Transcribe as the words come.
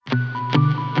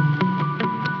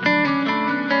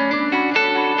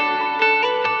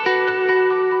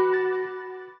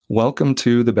Welcome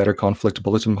to the Better Conflict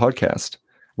Bulletin podcast.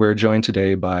 We're joined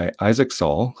today by Isaac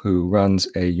Saul, who runs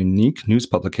a unique news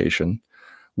publication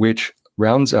which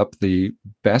rounds up the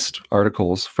best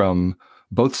articles from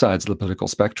both sides of the political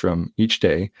spectrum each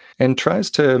day and tries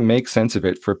to make sense of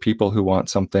it for people who want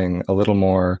something a little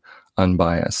more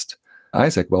unbiased.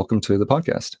 Isaac, welcome to the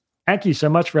podcast. Thank you so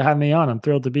much for having me on. I'm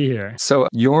thrilled to be here. So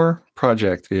your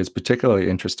project is particularly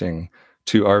interesting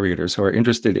to our readers who are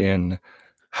interested in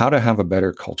how to have a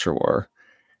better culture war.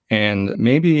 And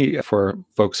maybe for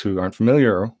folks who aren't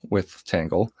familiar with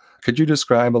Tangle, could you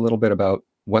describe a little bit about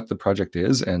what the project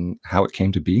is and how it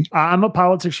came to be? I'm a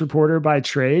politics reporter by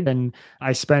trade, and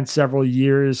I spent several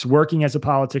years working as a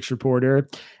politics reporter.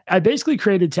 I basically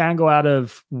created Tangle out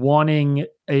of wanting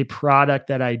a product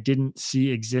that I didn't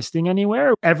see existing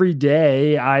anywhere. Every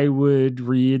day, I would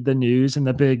read the news and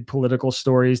the big political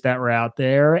stories that were out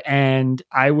there, and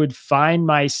I would find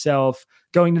myself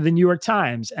going to the New York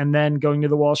Times and then going to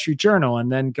the Wall Street Journal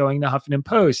and then going to Huffington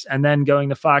Post and then going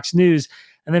to Fox News.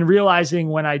 And then realizing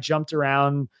when I jumped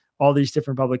around all these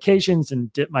different publications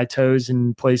and dipped my toes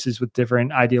in places with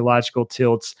different ideological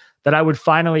tilts, that I would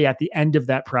finally, at the end of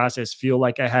that process, feel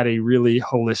like I had a really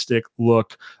holistic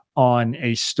look on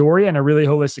a story and a really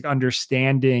holistic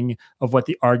understanding of what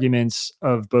the arguments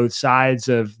of both sides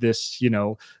of this,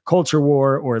 culture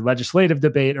war or legislative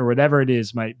debate or whatever it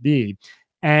is might be.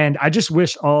 And I just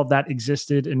wish all of that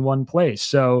existed in one place.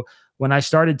 So when I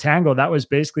started Tangle, that was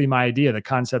basically my idea. The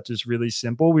concept is really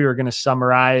simple. We were going to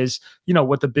summarize,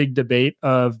 what the big debate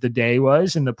of the day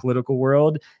was in the political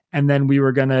world. And then we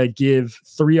were going to give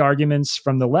 3 arguments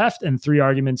from the left and 3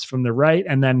 arguments from the right.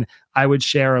 And then I would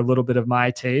share a little bit of my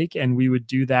take. And we would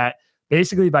do that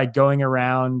basically by going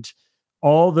around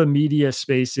all the media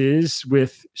spaces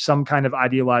with some kind of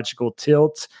ideological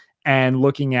tilt and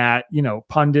looking at,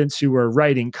 pundits who were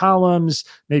writing columns,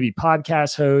 maybe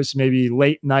podcast hosts, maybe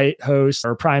late night hosts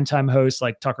or primetime hosts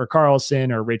like Tucker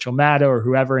Carlson or Rachel Maddow or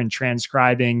whoever, and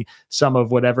transcribing some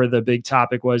of whatever the big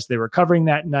topic was they were covering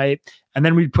that night. And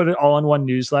then we'd put it all in one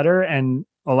newsletter and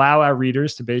allow our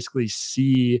readers to basically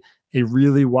see a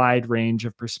really wide range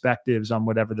of perspectives on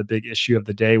whatever the big issue of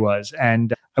the day was.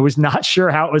 And I was not sure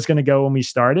how it was going to go when we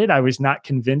started. I was not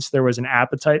convinced there was an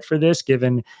appetite for this,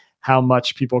 given how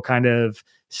much people kind of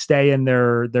stay in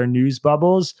their news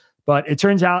bubbles. But it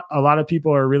turns out a lot of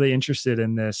people are really interested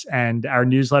in this. And our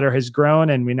newsletter has grown,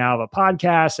 and we now have a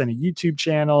podcast and a YouTube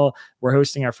channel. We're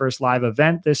hosting our first live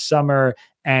event this summer.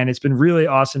 And it's been really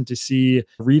awesome to see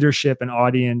readership and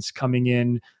audience coming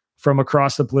in from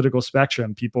across the political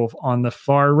spectrum, people on the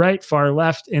far right, far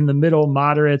left, in the middle,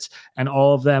 moderates, and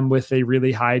all of them with a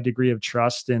really high degree of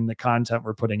trust in the content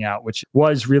we're putting out, which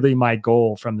was really my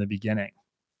goal from the beginning.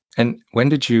 And when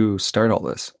did you start all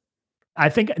this? I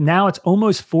think now it's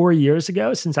almost 4 years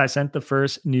ago since I sent the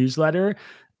first newsletter,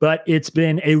 but it's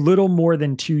been a little more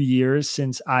than 2 years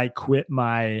since I quit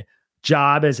my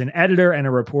job as an editor and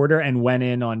a reporter and went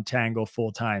in on Tangle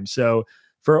full time. So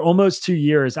for almost 2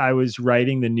 years, I was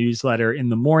writing the newsletter in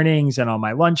the mornings and on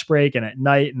my lunch break and at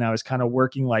night. And I was kind of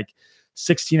working like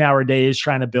 16-hour days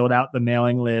trying to build out the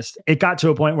mailing list. It got to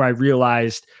a point where I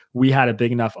realized we had a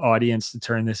big enough audience to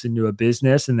turn this into a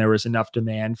business, and there was enough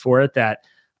demand for it that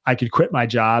I could quit my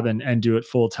job and do it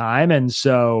full time. And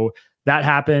so that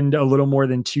happened a little more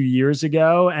than 2 years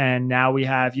ago. And now we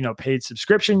have, paid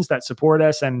subscriptions that support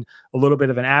us and a little bit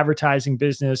of an advertising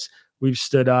business we've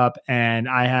stood up. And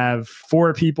I have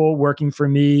 4 people working for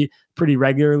me pretty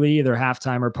regularly, either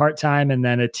half-time or part-time, and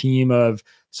then a team of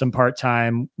some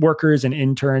part-time workers and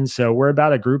interns. So we're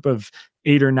about a group of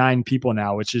 8 or 9 people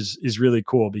now, which is really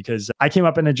cool, because I came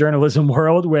up in a journalism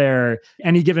world where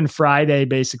any given Friday,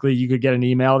 basically you could get an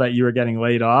email that you were getting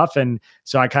laid off. And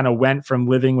so I kind of went from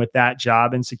living with that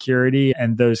job insecurity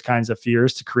and those kinds of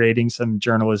fears to creating some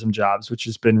journalism jobs, which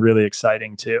has been really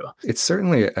exciting too. It's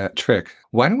certainly a trick.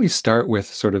 Why don't we start with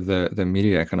sort of the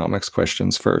media economics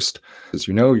questions first? As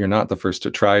you know, you're not the first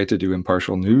to try to do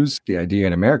impartial news. The idea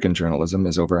in American journalism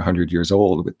is over 100 years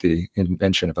old with the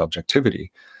invention of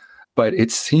objectivity. But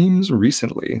it seems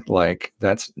recently like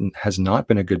that has not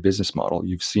been a good business model.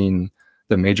 You've seen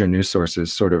the major news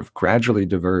sources sort of gradually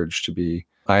diverge to be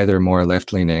either more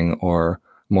left-leaning or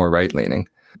more right-leaning.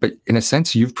 But in a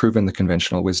sense, you've proven the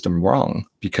conventional wisdom wrong,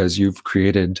 because you've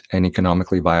created an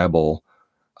economically viable,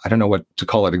 I don't know what to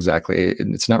call it exactly.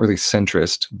 It's not really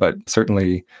centrist, but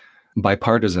certainly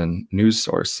bipartisan news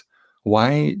source.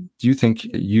 Why do you think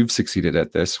you've succeeded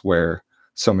at this where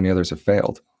so many others have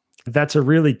failed? That's a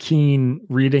really keen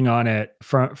reading on it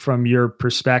from your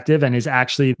perspective, and is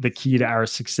actually the key to our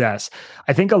success.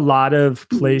 I think a lot of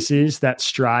places that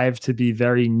strive to be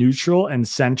very neutral and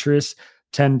centrist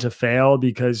tend to fail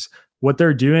because what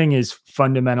they're doing is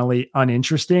fundamentally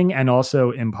uninteresting and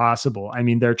also impossible. I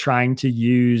mean, they're trying to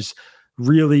use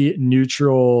really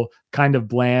neutral, kind of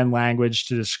bland language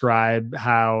to describe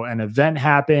how an event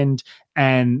happened.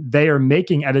 And they are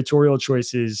making editorial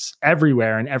choices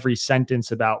everywhere in every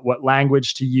sentence about what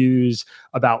language to use,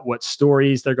 about what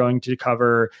stories they're going to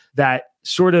cover, that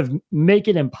sort of make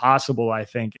it impossible, I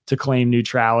think, to claim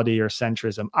neutrality or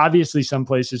centrism. Obviously, some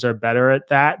places are better at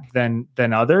that than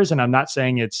others. And I'm not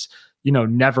saying it's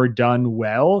never done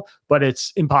well, but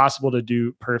it's impossible to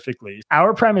do perfectly.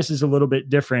 Our premise is a little bit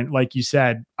different. Like you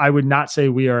said, I would not say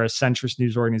we are a centrist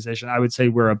news organization. I would say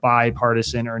we're a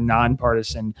bipartisan or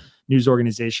nonpartisan news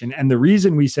organization. And the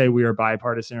reason we say we are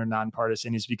bipartisan or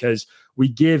nonpartisan is because we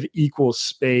give equal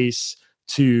space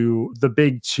to the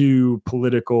big two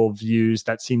political views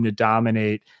that seem to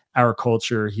dominate our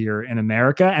culture here in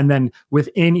America. And then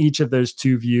within each of those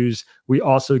two views, we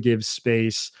also give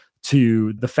space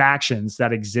to the factions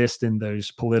that exist in those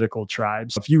political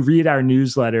tribes. If you read our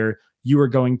newsletter, you are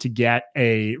going to get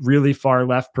a really far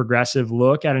left progressive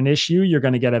look at an issue. You're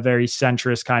going to get a very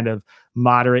centrist kind of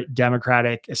moderate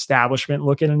Democratic establishment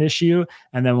look at an issue.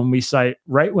 And then when we cite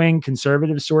right-wing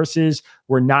conservative sources,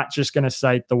 we're not just going to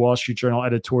cite the Wall Street Journal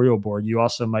editorial board. You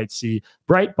also might see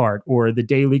Breitbart or the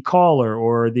Daily Caller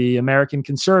or the American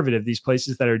Conservative, these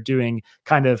places that are doing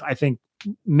kind of, I think,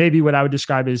 maybe what I would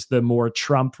describe as the more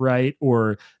Trump right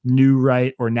or new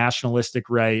right or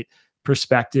nationalistic right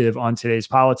perspective on today's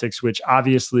politics, which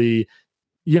obviously,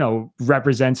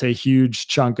 represents a huge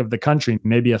chunk of the country,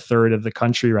 maybe a third of the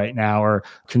country right now, or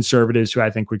conservatives who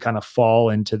I think would kind of fall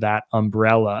into that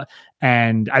umbrella.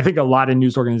 And I think a lot of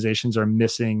news organizations are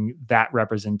missing that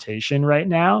representation right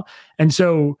now. And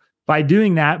so by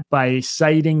doing that, by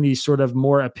citing these sort of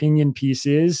more opinion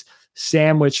pieces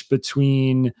sandwiched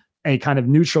between a kind of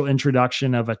neutral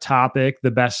introduction of a topic, to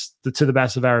the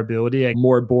best of our ability, a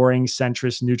more boring,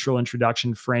 centrist, neutral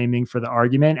introduction framing for the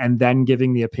argument, and then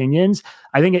giving the opinions,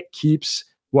 I think it keeps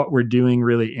what we're doing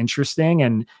really interesting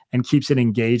and keeps it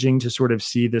engaging to sort of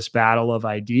see this battle of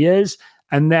ideas.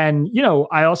 And then,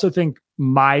 I also think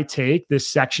my take, this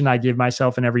section I give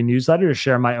myself in every newsletter to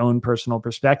share my own personal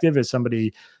perspective as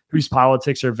somebody whose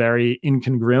politics are very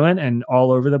incongruent and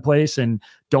all over the place and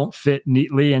don't fit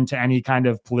neatly into any kind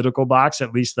of political box,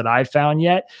 at least that I've found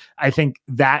yet. I think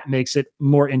that makes it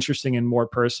more interesting and more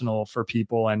personal for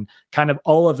people. And kind of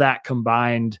all of that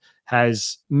combined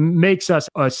makes us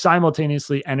a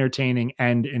simultaneously entertaining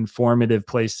and informative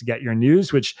place to get your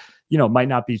news, which might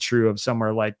not be true of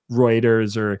somewhere like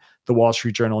Reuters or the Wall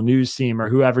Street Journal news team or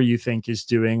whoever you think is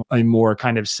doing a more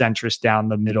kind of centrist down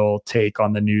the middle take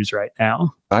on the news right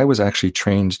now. I was actually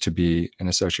trained to be an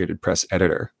Associated Press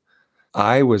editor.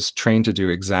 I was trained to do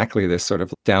exactly this sort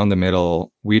of down the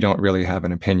middle, we don't really have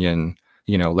an opinion,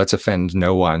 let's offend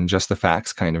no one, just the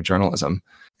facts kind of journalism.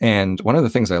 And one of the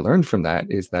things I learned from that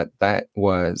is that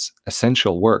was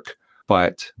essential work,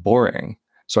 but boring.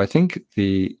 So I think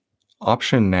the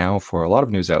option now for a lot of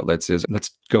news outlets is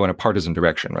let's go in a partisan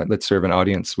direction, right? Let's serve an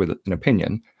audience with an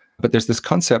opinion. But there's this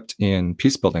concept in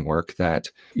peace building work that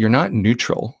you're not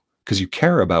neutral because you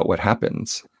care about what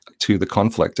happens to the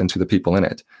conflict and to the people in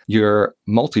it. You're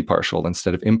multi-partial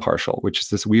instead of impartial, which is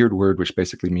this weird word which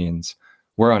basically means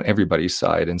we're on everybody's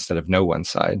side instead of no one's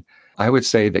side. I would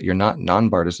say that you're not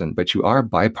nonpartisan, but you are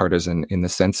bipartisan in the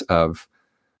sense of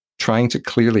trying to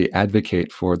clearly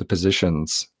advocate for the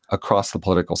positions across the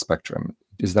political spectrum.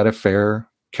 Is that a fair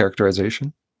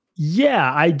characterization?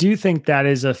 Yeah, I do think that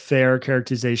is a fair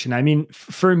characterization. I mean,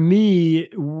 for me,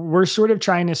 we're sort of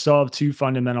trying to solve two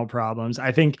fundamental problems.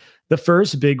 I think the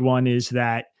first big one is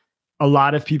that a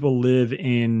lot of people live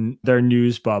in their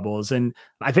news bubbles. And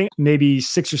I think maybe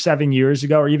 6 or 7 years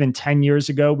ago, or even 10 years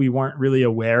ago, we weren't really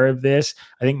aware of this.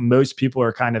 I think most people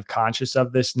are kind of conscious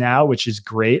of this now, which is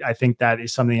great. I think that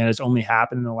is something that has only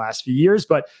happened in the last few years.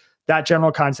 But that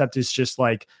general concept is just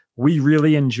like, we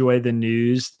really enjoy the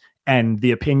news and the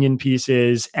opinion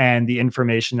pieces and the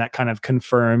information that kind of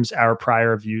confirms our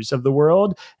prior views of the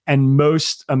world. And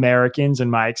most Americans,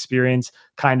 in my experience,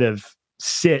 kind of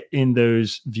sit in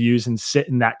those views and sit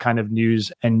in that kind of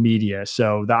news and media.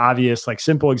 So the obvious, like,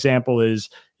 simple example is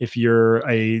if you're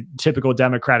a typical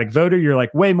Democratic voter, you're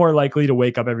like way more likely to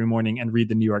wake up every morning and read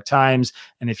the New York Times.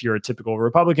 And if you're a typical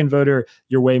Republican voter,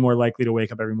 you're way more likely to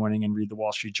wake up every morning and read the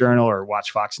Wall Street Journal or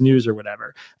watch Fox News or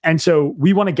whatever. And so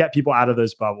we want to get people out of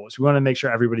those bubbles. We want to make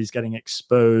sure everybody's getting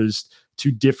exposed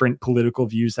to different political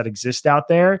views that exist out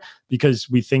there, because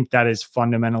we think that is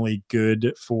fundamentally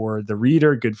good for the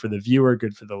reader, good for the viewer,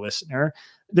 good for the listener.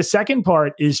 The second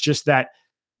part is just that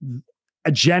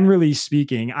generally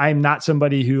speaking, I'm not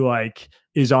somebody who like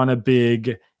is on a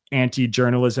big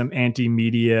anti-journalism,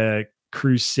 anti-media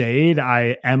crusade.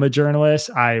 I am a journalist.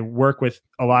 I work with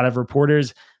a lot of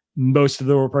reporters. Most of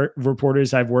the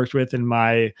reporters I've worked with in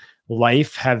my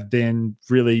life have been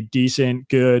really decent,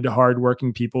 good,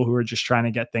 hardworking people who are just trying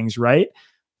to get things right.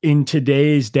 In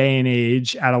today's day and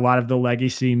age, at a lot of the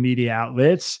legacy media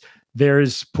outlets,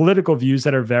 there's political views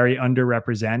that are very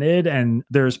underrepresented, and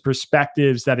there's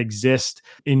perspectives that exist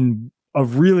in a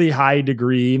really high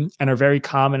degree and are very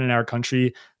common in our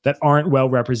country that aren't well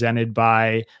represented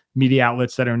by media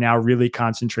outlets that are now really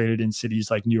concentrated in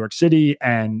cities like New York City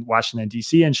and Washington,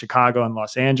 D.C., and Chicago and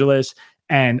Los Angeles.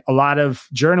 And a lot of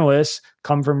journalists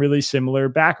come from really similar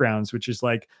backgrounds, which is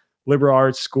like liberal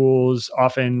arts schools,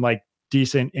 often like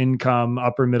decent income,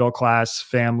 upper middle class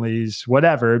families,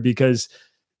 whatever, because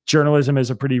journalism is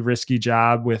a pretty risky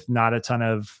job with not a ton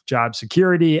of job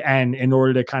security. And in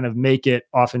order to kind of make it,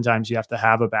 oftentimes you have to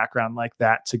have a background like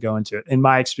that to go into it, in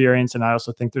my experience. And I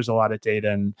also think there's a lot of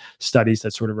data and studies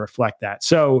that sort of reflect that.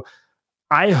 So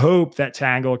I hope that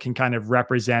Tangle can kind of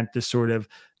represent this sort of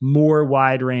more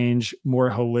wide range,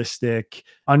 more holistic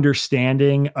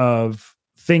understanding of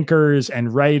thinkers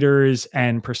and writers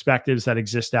and perspectives that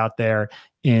exist out there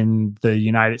in the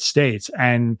United States.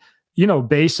 And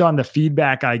based on the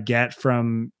feedback I get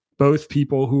from both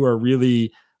people who are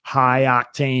really high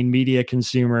octane media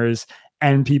consumers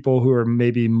and people who are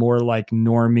maybe more like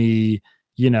normie,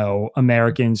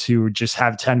 Americans who just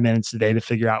have 10 minutes a day to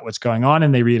figure out what's going on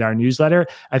and they read our newsletter,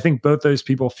 I think both those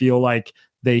people feel like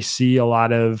they see a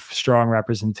lot of strong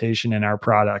representation in our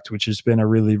product, which has been a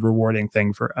really rewarding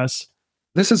thing for us.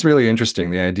 This is really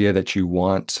interesting, the idea that you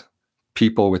want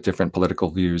people with different political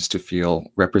views to feel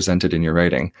represented in your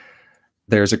writing.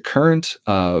 There's a current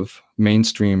of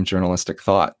mainstream journalistic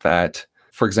thought that,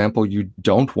 for example, you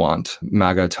don't want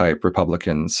MAGA-type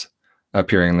Republicans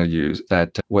appearing in the news,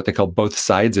 that what they call both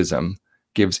sidesism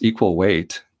gives equal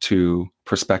weight to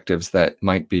perspectives that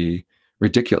might be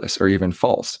ridiculous or even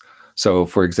false. So,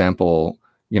 for example,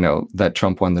 that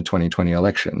Trump won the 2020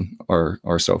 election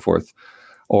or so forth.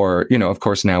 Or, of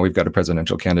course, now we've got a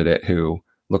presidential candidate who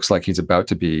looks like he's about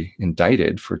to be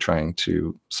indicted for trying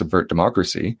to subvert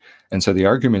democracy. And so the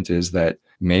argument is that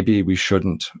maybe we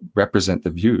shouldn't represent the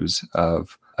views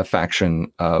of a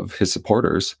faction of his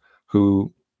supporters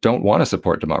who don't want to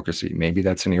support democracy. Maybe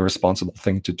that's an irresponsible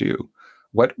thing to do.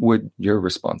 What would your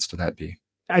response to that be?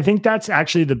 I think that's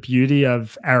actually the beauty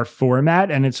of our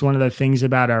format. And it's one of the things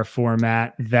about our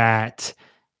format that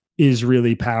is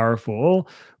really powerful,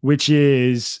 which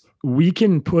is we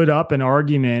can put up an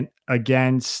argument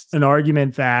against an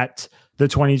argument that the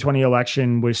 2020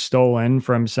 election was stolen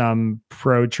from some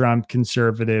pro-Trump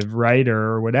conservative writer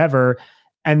or whatever,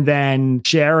 and then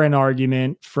share an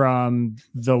argument from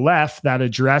the left that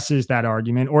addresses that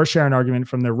argument, or share an argument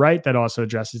from the right that also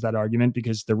addresses that argument,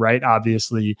 because the right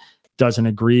obviously doesn't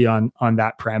agree on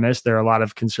that premise. There are a lot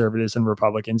of conservatives and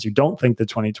Republicans who don't think the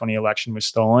 2020 election was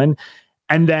stolen.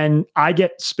 And then I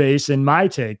get space in my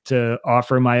take to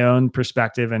offer my own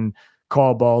perspective and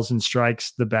call balls and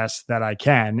strikes the best that I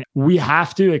can. We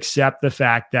have to accept the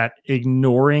fact that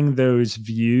ignoring those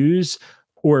views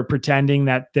or pretending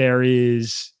that there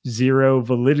is zero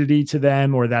validity to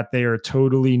them or that they are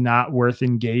totally not worth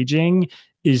engaging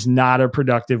is not a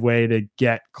productive way to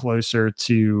get closer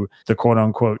to the quote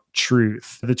unquote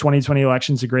truth. The 2020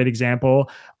 election is a great example.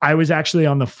 I was actually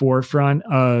on the forefront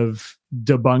of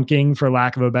debunking, for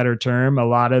lack of a better term, a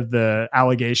lot of the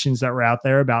allegations that were out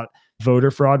there about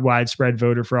voter fraud, widespread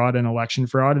voter fraud and election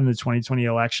fraud in the 2020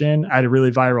 election. I had a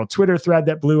really viral Twitter thread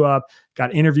that blew up,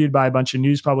 got interviewed by a bunch of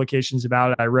news publications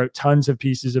about it. I wrote tons of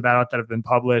pieces about it that have been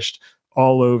published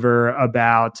all over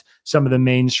about some of the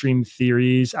mainstream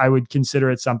theories. I would consider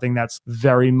it something that's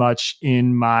very much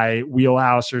in my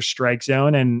wheelhouse or strike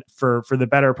zone. And for the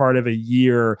better part of a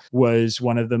year was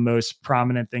one of the most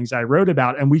prominent things I wrote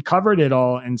about. And we covered it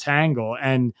all in Tangle.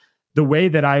 And the way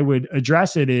that I would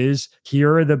address it is,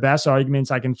 here are the best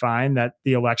arguments I can find that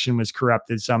the election was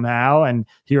corrupted somehow. And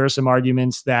here are some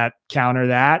arguments that counter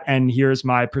that. And here's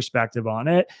my perspective on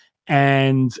it.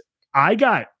 And I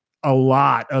got a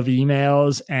lot of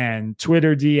emails and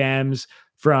Twitter DMs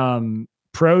from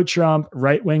pro-Trump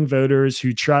right-wing voters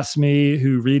who trust me,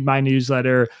 who read my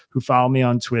newsletter, who follow me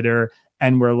on Twitter,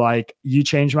 and were like, you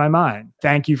changed my mind.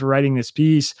 Thank you for writing this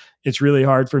piece. It's really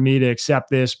hard for me to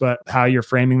accept this, but how you're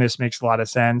framing this makes a lot of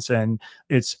sense. And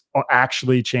it's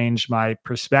actually changed my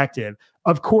perspective.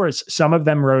 Of course, some of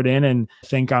them wrote in and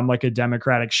think I'm like a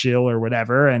Democratic shill or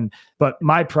whatever. But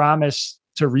my promise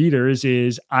to readers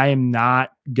is I am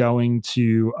not going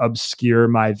to obscure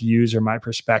my views or my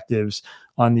perspectives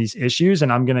on these issues.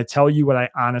 And I'm going to tell you what I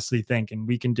honestly think. And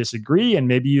we can disagree and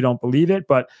maybe you don't believe it.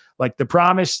 But like the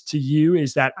promise to you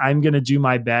is that I'm going to do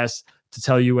my best to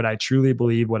tell you what I truly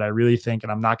believe, what I really think,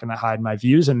 and I'm not going to hide my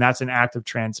views. And that's an act of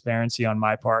transparency on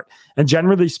my part. And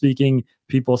generally speaking,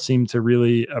 people seem to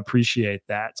really appreciate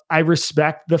that. I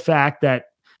respect the fact that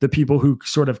the people who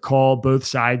sort of call both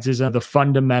sides is the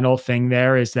fundamental thing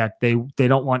there is that they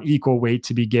don't want equal weight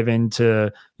to be given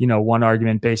to, one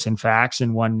argument based in facts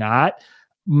and one not.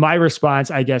 My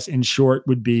response, I guess, in short,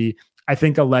 would be I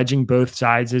think alleging both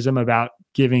sidesism about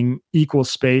giving equal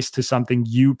space to something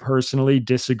you personally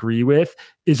disagree with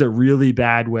is a really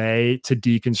bad way to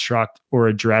deconstruct or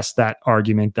address that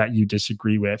argument that you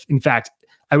disagree with. In fact,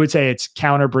 I would say it's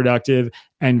counterproductive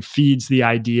and feeds the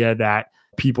idea that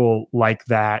people like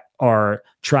that are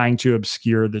trying to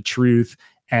obscure the truth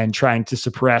and trying to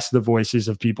suppress the voices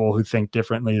of people who think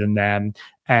differently than them.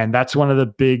 And that's one of the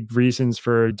big reasons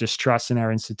for distrust in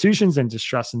our institutions and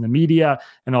distrust in the media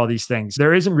and all these things.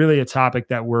 There isn't really a topic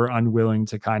that we're unwilling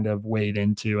to kind of wade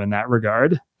into in that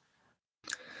regard.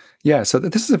 Yeah, so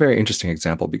this is a very interesting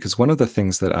example because one of the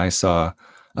things that I saw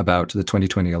about the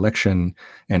 2020 election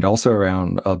and also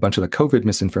around a bunch of the COVID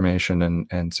misinformation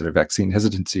and sort of vaccine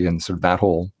hesitancy and sort of that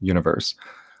whole universe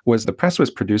was the press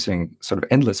was producing sort of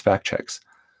endless fact checks,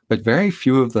 but very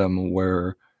few of them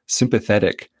were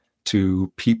sympathetic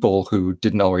to people who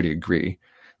didn't already agree,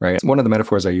 right? One of the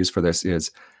metaphors I use for this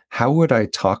is how would I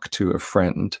talk to a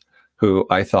friend who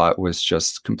I thought was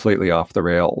just completely off the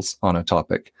rails on a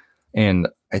topic? And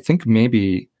I think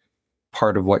maybe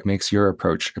part of what makes your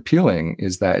approach appealing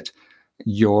is that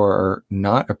you're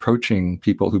not approaching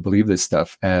people who believe this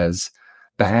stuff as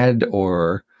bad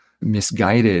or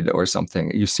misguided or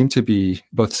something. You seem to be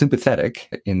both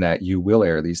sympathetic in that you will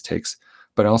air these takes,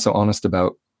 but also honest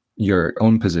about your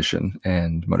own position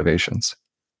and motivations.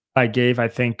 I gave, I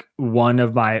think, one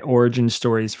of my origin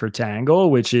stories for Tangle,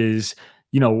 which is,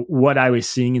 what I was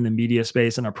seeing in the media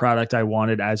space and a product I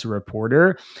wanted as a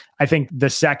reporter. I think the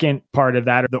second part of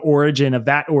that, or the origin of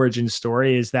that origin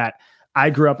story, is that I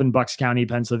grew up in Bucks County,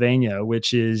 Pennsylvania,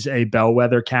 which is a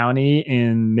bellwether county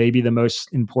in maybe the most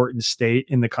important state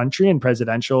in the country in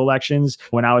presidential elections.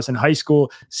 When I was in high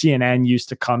school, CNN used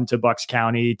to come to Bucks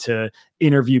County to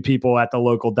interview people at the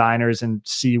local diners and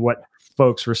see what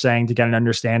folks were saying to get an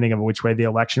understanding of which way the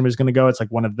election was going to go. It's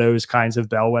like one of those kinds of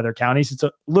bellwether counties. It's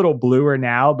a little bluer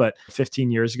now, but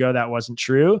 15 years ago, that wasn't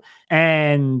true.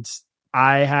 And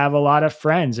I have a lot of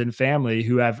friends and family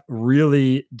who have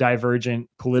really divergent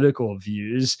political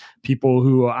views, people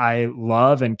who I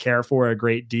love and care for a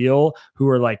great deal, who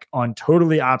are like on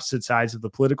totally opposite sides of the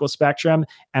political spectrum.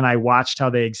 And I watched how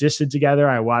they existed together.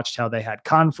 I watched how they had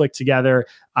conflict together.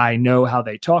 I know how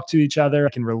they talk to each other.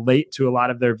 I can relate to a lot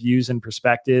of their views and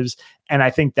perspectives. And I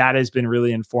think that has been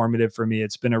really informative for me.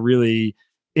 It's been a really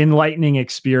enlightening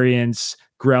experience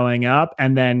growing up.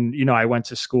 And then, I went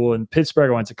to school in Pittsburgh.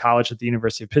 I went to college at the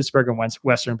University of Pittsburgh in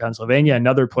Western Pennsylvania,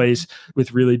 another place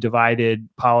with really divided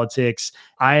politics.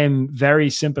 I am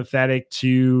very sympathetic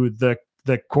to the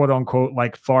quote unquote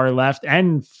like far left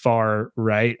and far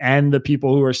right, and the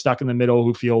people who are stuck in the middle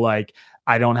who feel like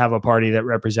I don't have a party that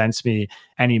represents me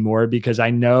anymore, because I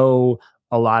know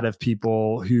a lot of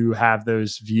people who have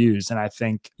those views. And I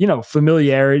think,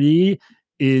 familiarity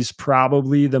is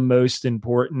probably the most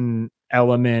important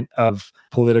element of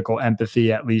political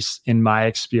empathy, at least in my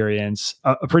experience.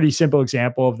 A pretty simple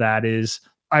example of that is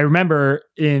I remember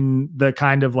in the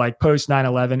kind of like post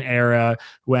 9/11 era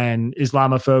when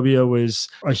Islamophobia was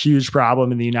a huge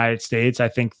problem in the United States. I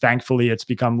think thankfully it's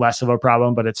become less of a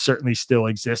problem, but it certainly still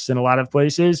exists in a lot of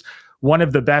places. One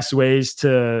of the best ways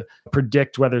to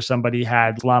predict whether somebody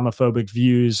had Islamophobic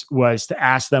views was to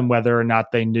ask them whether or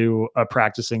not they knew a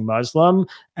practicing Muslim.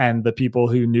 And the people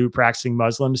who knew practicing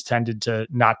Muslims tended to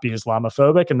not be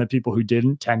Islamophobic, and the people who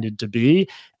didn't tended to be.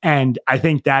 And I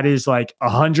think that is like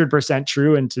 100%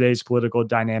 true in today's political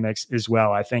dynamics as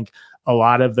well. I think a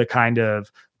lot of the kind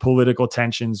of political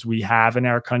tensions we have in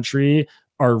our country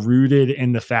are rooted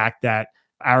in the fact that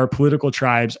our political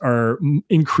tribes are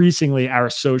increasingly our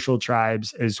social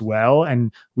tribes as well.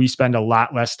 And we spend a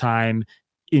lot less time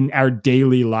in our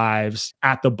daily lives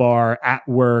at the bar, at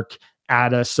work,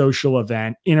 at a social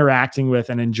event, interacting with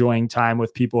and enjoying time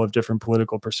with people of different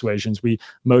political persuasions. We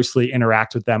mostly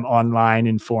interact with them online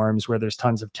in forums where there's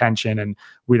tons of tension and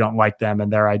we don't like them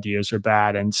and their ideas are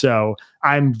bad. And so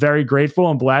I'm very grateful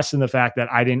and blessed in the fact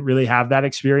that I didn't really have that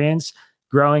experience.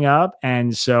 growing up.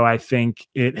 And so I think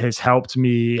it has helped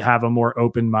me have a more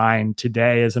open mind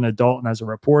today as an adult and as a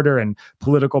reporter and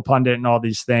political pundit and all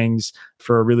these things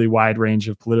for a really wide range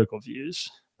of political views.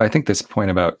 I think this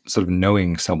point about sort of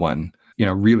knowing someone,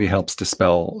 really helps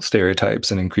dispel stereotypes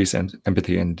and increase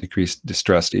empathy and decrease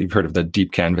distrust. You've heard of the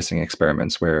deep canvassing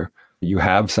experiments where you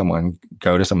have someone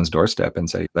go to someone's doorstep and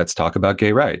say, let's talk about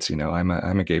gay rights. I'm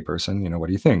a gay person. What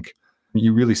do you think?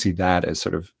 You really see that as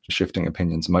sort of shifting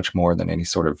opinions much more than any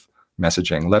sort of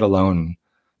messaging, let alone,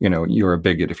 you're a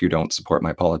bigot if you don't support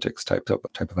my politics type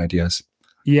of ideas.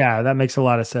 Yeah, that makes a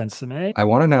lot of sense to me. I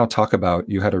want to now talk about,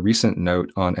 you had a recent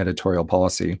note on editorial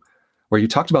policy where you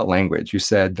talked about language. You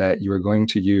said that you were going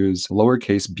to use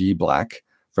lowercase b black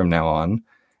from now on,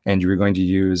 and you were going to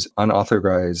use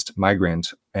unauthorized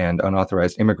migrant and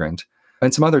unauthorized immigrant,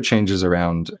 and some other changes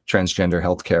around transgender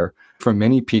healthcare. For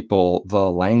many people, the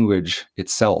language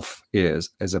itself is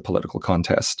a political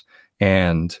contest.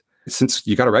 And since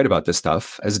you got to write about this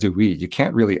stuff, as do we, you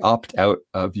can't really opt out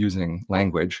of using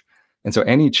language. And so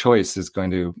any choice is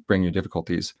going to bring you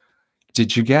difficulties.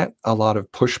 Did you get a lot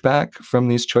of pushback from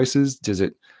these choices? Does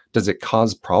it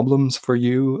cause problems for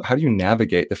you? How do you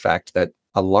navigate the fact that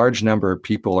a large number of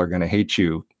people are going to hate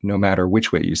you no matter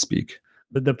which way you speak?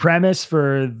 But the premise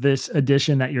for this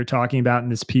edition that you're talking about in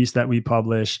this piece that we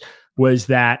published was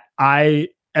that I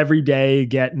every day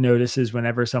get notices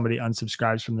whenever somebody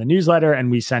unsubscribes from the newsletter, and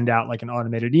we send out like an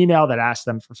automated email that asks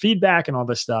them for feedback and all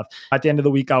this stuff. At the end of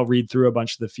the week, I'll read through a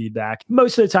bunch of the feedback.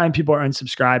 Most of the time, people are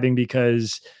unsubscribing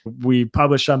because we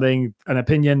published something, an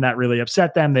opinion that really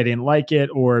upset them. They didn't like it,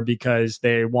 or because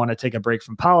they want to take a break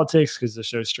from politics because they're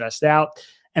so stressed out.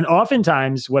 And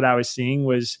oftentimes what I was seeing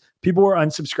was people were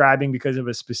unsubscribing because of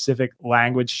a specific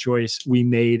language choice we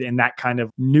made in that kind of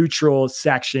neutral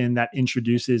section that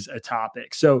introduces a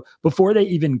topic. So before they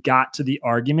even got to the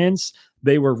arguments,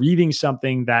 they were reading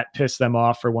something that pissed them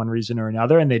off for one reason or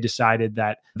another, and they decided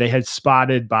that they had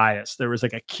spotted bias. There was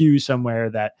like a cue somewhere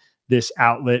that this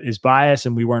outlet is biased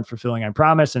and we weren't fulfilling our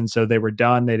promise. And so they were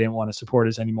done. They didn't want to support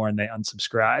us anymore and they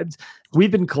unsubscribed.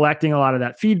 We've been collecting a lot of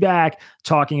that feedback,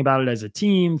 talking about it as a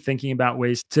team, thinking about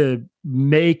ways to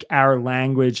make our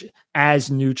language as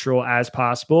neutral as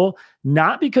possible,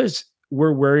 not because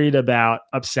we're worried about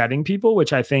upsetting people,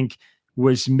 which I think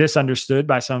was misunderstood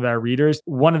by some of our readers.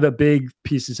 One of the big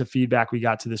pieces of feedback we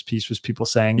got to this piece was people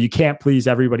saying, you can't please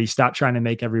everybody. Stop trying to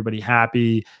make everybody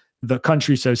happy. The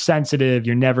country's so sensitive,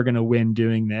 you're never going to win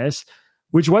doing this,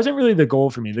 which wasn't really the goal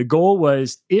for me. The goal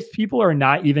was, if people are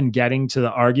not even getting to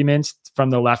the arguments from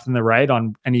the left and the right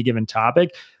on any given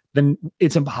topic, then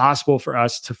it's impossible for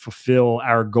us to fulfill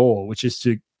our goal, which is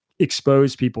to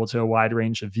expose people to a wide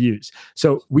range of views.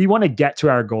 So we want to get to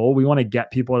our goal. We want to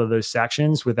get people to those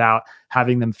sections without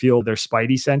having them feel their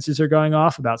spidey senses are going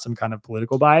off about some kind of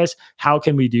political bias. How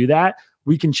can we do that?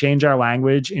 We can change our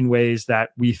language in ways that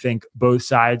we think both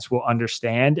sides will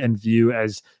understand and view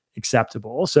as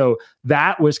acceptable. So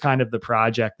that was kind of the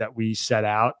project that we set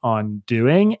out on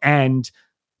doing. And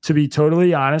to be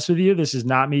totally honest with you, this is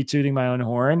not me tooting my own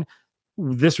horn.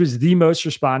 This was the most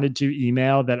responded to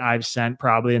email that I've sent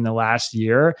probably in the last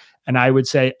year. And I would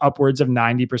say upwards of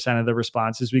 90% of the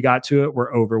responses we got to it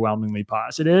were overwhelmingly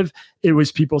positive. It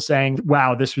was people saying,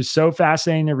 wow, this was so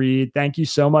fascinating to read. Thank you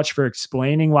so much for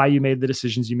explaining why you made the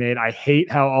decisions you made. I hate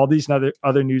how all these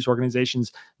other news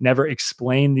organizations never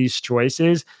explain these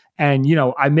choices. And,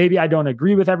 maybe I don't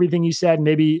agree with everything you said.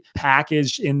 Maybe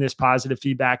packaged in this positive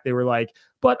feedback, they were like,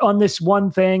 but on this one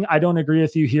thing, I don't agree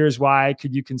with you. Here's why.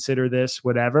 Could you consider this?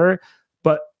 Whatever.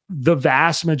 But the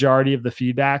vast majority of the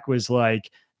feedback was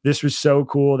like, this was so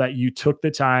cool that you took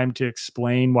the time to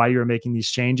explain why you were making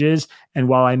these changes. And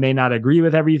while I may not agree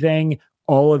with everything,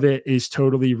 all of it is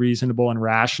totally reasonable and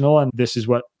rational. And this is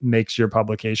what makes your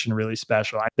publication really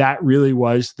special. That really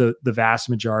was the vast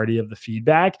majority of the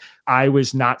feedback. I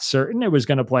was not certain it was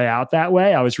going to play out that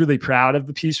way. I was really proud of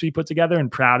the piece we put together and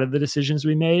proud of the decisions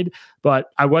we made,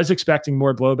 but I was expecting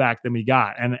more blowback than we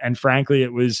got. And frankly,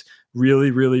 it was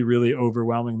really, really, really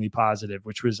overwhelmingly positive,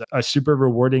 which was a super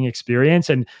rewarding experience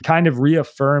and kind of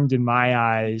reaffirmed in my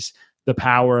eyes the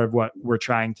power of what we're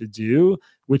trying to do,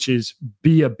 which is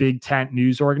be a big tent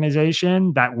news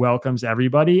organization that welcomes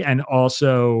everybody and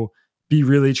also be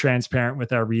really transparent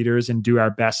with our readers and do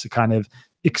our best to kind of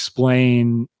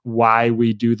explain why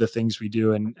we do the things we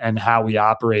do and how we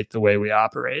operate the way we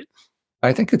operate.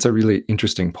 I think it's a really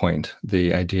interesting point,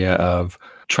 the idea of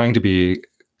trying to be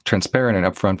transparent and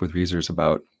upfront with readers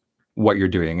about what you're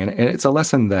doing. And it's a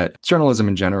lesson that journalism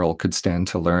in general could stand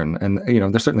to learn. And,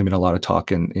 there's certainly been a lot of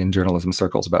talk in journalism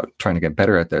circles about trying to get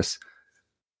better at this.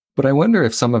 But I wonder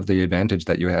if some of the advantage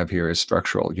that you have here is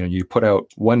structural. You put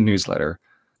out one newsletter.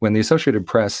 When the Associated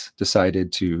Press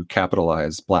decided to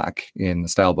capitalize Black in the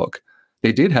style book,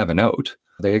 they did have a note.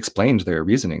 They explained their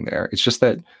reasoning there. It's just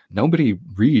that nobody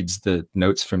reads the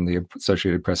notes from the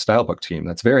Associated Press style book team.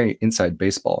 That's very inside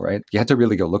baseball, right? You had to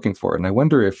really go looking for it. And I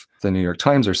wonder if the New York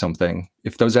Times or something,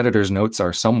 if those editors' notes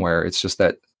are somewhere, it's just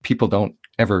that people don't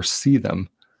ever see them.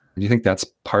 Do you think that's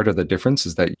part of the difference,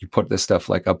 is that you put this stuff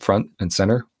like up front and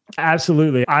center?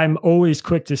 Absolutely. I'm always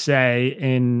quick to say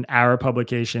in our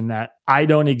publication that I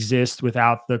don't exist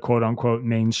without the quote unquote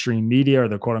mainstream media or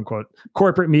the quote unquote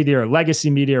corporate media or legacy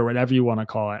media or whatever you want to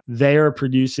call it. They are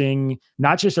producing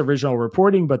not just original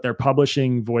reporting, but they're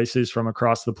publishing voices from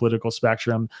across the political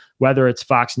spectrum, whether it's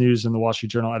Fox News and the Wall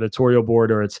Street Journal editorial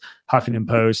board, or it's Huffington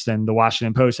Post and the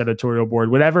Washington Post editorial board,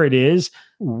 whatever it is.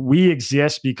 We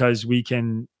exist because we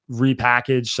can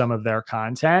repackage some of their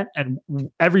content. And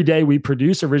every day we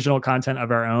produce original content of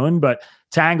our own, but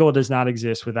Tangle does not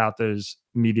exist without those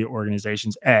media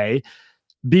organizations. A.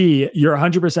 B, you're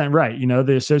 100% right.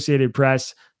 The Associated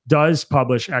Press does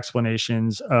publish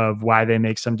explanations of why they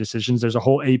make some decisions. There's a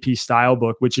whole AP style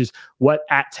book, which is what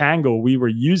at Tangle we were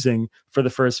using for the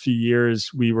first few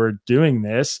years we were doing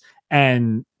this.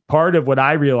 And part of what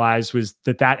I realized was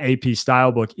that AP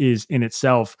style book is in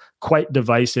itself quite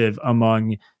divisive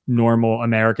among normal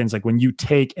Americans. Like when you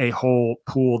take a whole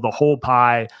pool, the whole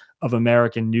pie of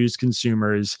American news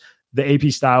consumers, the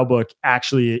AP style book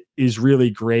actually is really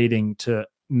grading to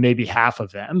maybe half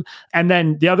of them. And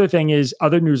then the other thing is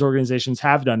other news organizations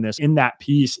have done this. In that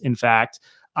piece, in fact,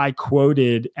 I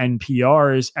quoted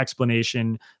NPR's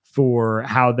explanation for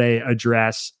how they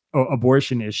address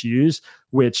abortion issues,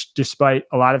 which despite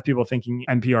a lot of people thinking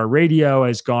NPR radio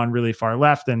has gone really far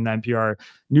left and the NPR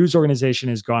news organization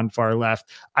has gone far left,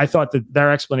 I thought that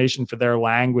their explanation for their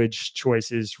language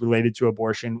choices related to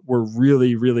abortion were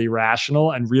really, really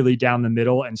rational and really down the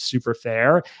middle and super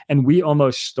fair. And we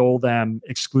almost stole them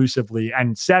exclusively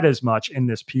and said as much in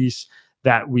this piece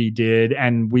that we did.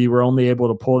 And we were only able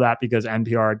to pull that because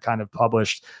NPR had kind of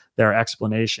published their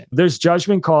explanation. There's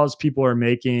judgment calls people are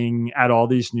making at all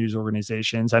these news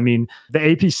organizations. I mean,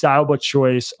 the AP style book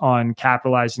choice on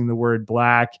capitalizing the word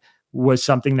Black was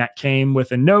something that came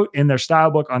with a note in their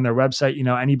style book on their website.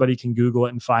 Anybody can Google it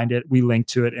and find it. We link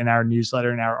to it in our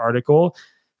newsletter, in our article.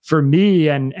 For me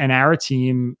and our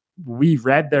team, we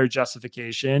read their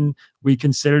justification. We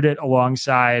considered it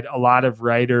alongside a lot of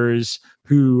writers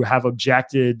who have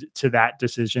objected to that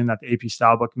decision that the AP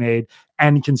style book made,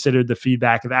 and considered the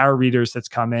feedback of our readers that's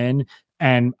come in.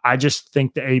 And I just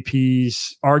think the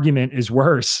AP's argument is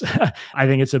worse. I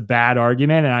think it's a bad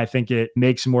argument, and I think it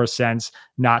makes more sense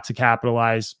not to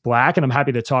capitalize Black. And I'm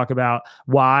happy to talk about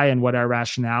why and what our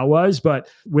rationale was. But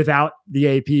without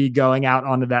the AP going out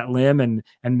onto that limb and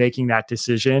making that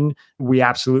decision, we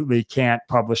absolutely can't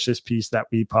publish this piece that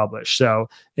we published. So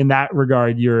in that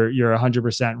regard, you're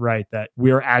 100% right that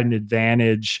we're at an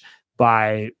advantage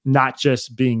by not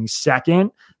just being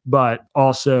second, but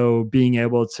also being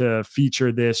able to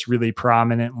feature this really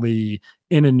prominently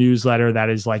in a newsletter that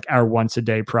is like our once a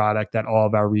day product that all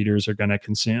of our readers are going to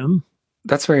consume.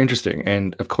 That's very interesting.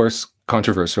 And of course,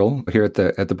 controversial. Here at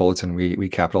the Bulletin, we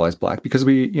capitalize Black because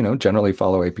we, generally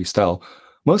follow AP style,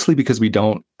 mostly because we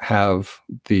don't have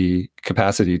the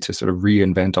capacity to sort of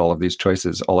reinvent all of these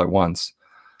choices all at once.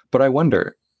 But I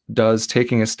wonder, does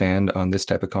taking a stand on this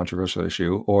type of controversial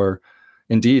issue, or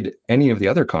indeed any of the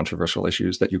other controversial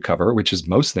issues that you cover, which is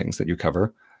most things that you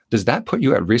cover, does that put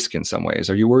you at risk in some ways?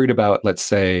 Are you worried about, let's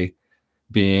say,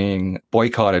 being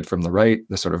boycotted from the right,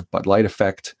 the sort of Bud Light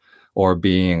effect, or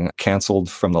being canceled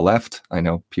from the left? I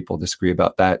know people disagree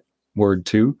about that word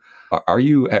too. Are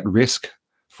you at risk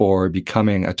for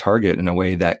becoming a target in a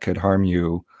way that could harm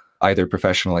you either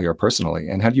professionally or personally?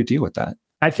 And how do you deal with that?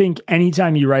 I think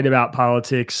anytime you write about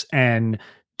politics and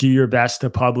do your best to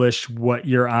publish what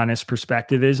your honest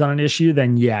perspective is on an issue,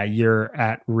 then yeah, you're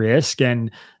at risk. And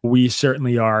we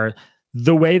certainly are.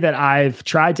 The way that I've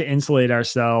tried to insulate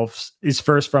ourselves is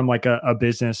first from like a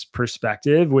business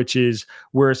perspective, which is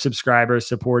we're a subscriber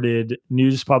supported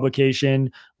news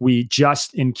publication. We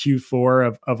just in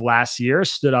Q4 of last year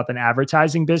stood up an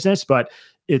advertising business, but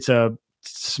it's a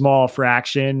small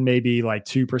fraction, maybe like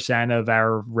 2% of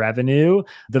our revenue.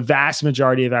 The vast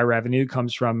majority of our revenue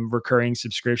comes from recurring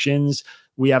subscriptions.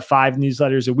 We have 5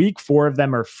 newsletters a week. 4 of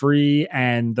them are free,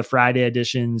 and the Friday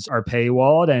editions are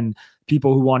paywalled. And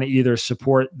people who want to either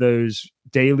support those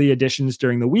daily editions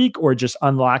during the week or just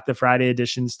unlock the Friday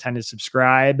editions tend to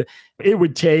subscribe. It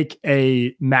would take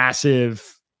a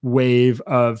massive wave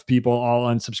of people all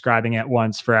unsubscribing at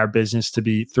once for our business to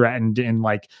be threatened in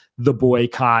like the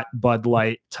boycott Bud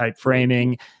Light type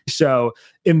framing. So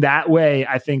in that way,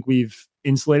 I think we've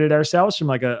insulated ourselves from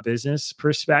like a business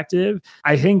perspective.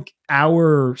 I think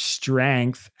our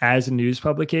strength as a news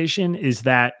publication is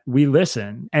that we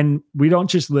listen, and we don't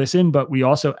just listen, but we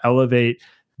also elevate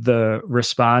the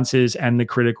responses and the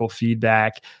critical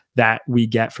feedback that we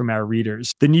get from our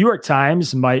readers. The New York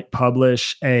Times might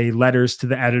publish a letters to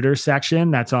the editor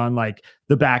section that's on like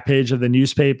the back page of the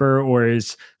newspaper or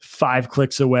is 5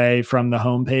 clicks away from the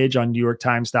homepage on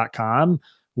newyorktimes.com.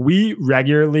 We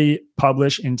regularly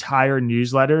publish entire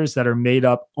newsletters that are made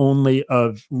up only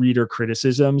of reader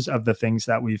criticisms of the things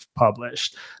that we've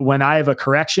published. When I have a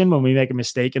correction, when we make a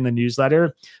mistake in the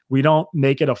newsletter, we don't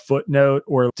make it a footnote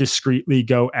or discreetly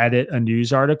go edit a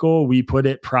news article. We put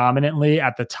it prominently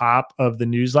at the top of the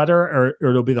newsletter, or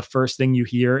it'll be the first thing you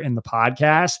hear in the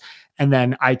podcast. And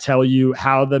then I tell you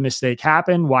how the mistake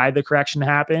happened, why the correction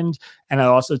happened. And I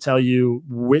also tell you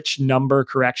which number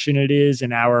correction it is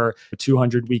in our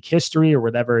 200-week history or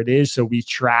whatever it is. So we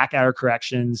track our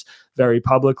corrections very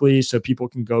publicly so people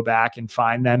can go back and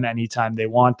find them anytime they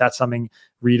want. That's something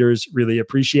readers really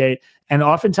appreciate. And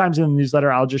oftentimes in the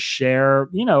newsletter, I'll just share,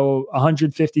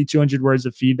 150, 200 words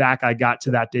of feedback I got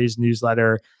to that day's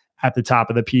newsletter at the top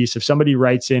of the piece. If somebody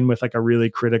writes in with like a really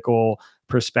critical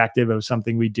perspective of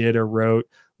something we did or wrote,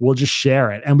 we'll just share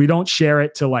it. And we don't share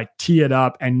it to like tee it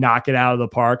up and knock it out of the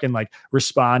park and like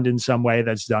respond in some way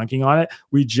that's dunking on it.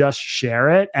 We just share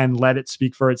it and let it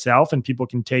speak for itself, and people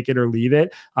can take it or leave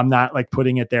it. I'm not like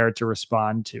putting it there to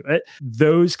respond to it.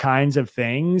 Those kinds of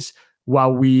things,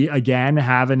 while we again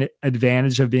have an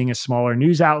advantage of being a smaller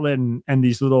news outlet and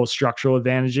these little structural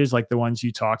advantages like the ones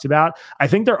you talked about, I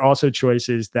think they're also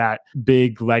choices that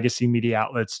big legacy media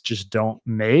outlets just don't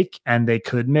make, and they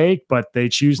could make, but they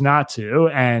choose not to.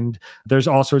 And there's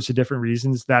all sorts of different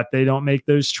reasons that they don't make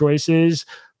those choices.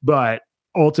 But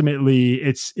ultimately,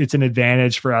 it's an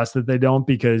advantage for us that they don't,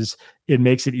 because it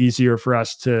makes it easier for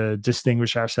us to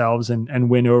distinguish ourselves and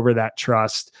win over that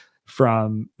trust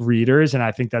from readers. And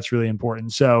I think that's really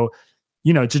important. So,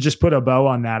 to just put a bow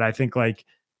on that, I think like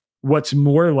what's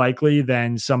more likely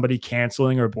than somebody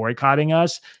canceling or boycotting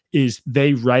us is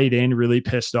they write in really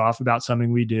pissed off about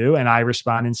something we do. And I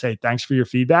respond and say, thanks for your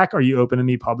feedback. Are you open to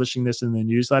me publishing this in the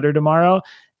newsletter tomorrow?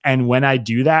 And when I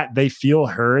do that, they feel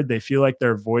heard. They feel like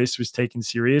their voice was taken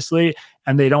seriously,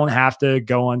 and they don't have to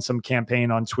go on some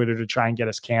campaign on Twitter to try and get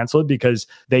us canceled, because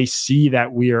they see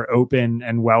that we are open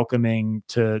and welcoming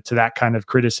to that kind of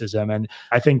criticism. And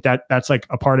I think that that's like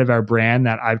a part of our brand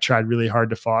that I've tried really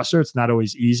hard to foster. It's not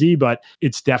always easy, but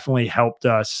it's definitely helped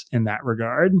us in that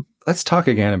regard. Let's talk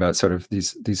again about sort of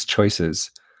these choices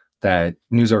that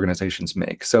news organizations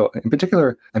make. So in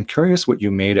particular, I'm curious what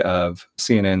you made of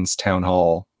CNN's town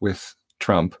hall with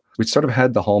Trump, which sort of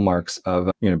had the hallmarks of,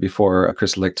 before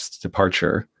Chris Licht's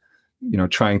departure,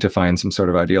 trying to find some sort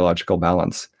of ideological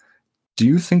balance. Do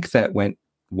you think that went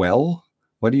well?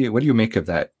 What do you make of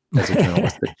that as a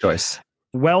journalistic choice?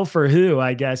 Well, for who,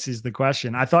 I guess, is the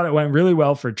question. I thought it went really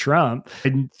well for Trump. I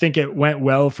didn't think it went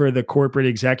well for the corporate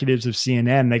executives of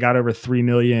CNN. They got over 3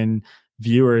 million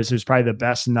viewers. It was probably the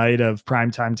best night of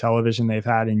primetime television they've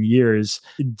had in years.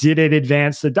 Did it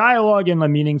advance the dialogue in a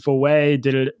meaningful way?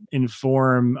 Did it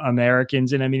inform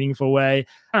Americans in a meaningful way?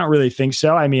 I don't really think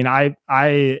so. I mean,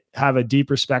 I have a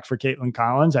deep respect for Caitlin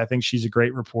Collins. I think she's a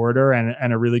great reporter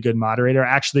and a really good moderator.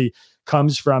 Actually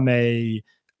comes from a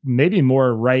maybe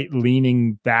more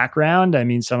right-leaning background. I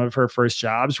mean, some of her first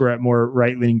jobs were at more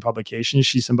right-leaning publications.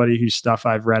 She's somebody whose stuff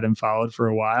I've read and followed for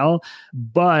a while.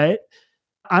 But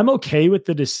I'm okay with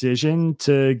the decision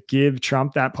to give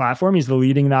Trump that platform. He's the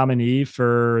leading nominee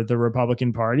for the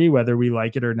Republican Party, whether we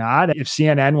like it or not. If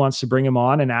CNN wants to bring him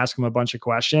on and ask him a bunch of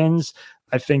questions,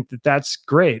 I think that that's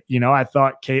great. I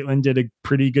thought Caitlin did a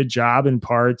pretty good job in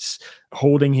parts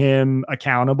holding him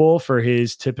accountable for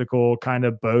his typical kind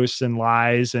of boasts and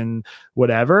lies and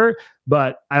whatever.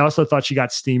 But I also thought she got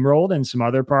steamrolled in some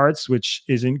other parts, which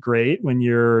isn't great when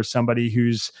you're somebody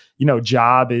whose,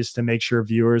 job is to make sure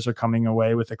viewers are coming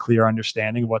away with a clear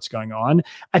understanding of what's going on.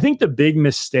 I think the big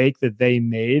mistake that they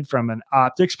made from an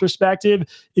optics perspective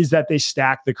is that they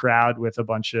stacked the crowd with a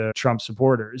bunch of Trump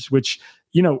supporters, which,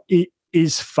 it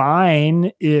is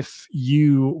fine if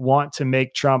you want to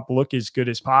make Trump look as good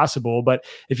as possible. But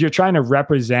if you're trying to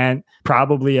represent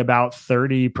probably about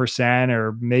 30%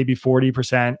 or maybe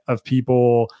 40% of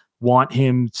people want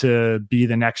him to be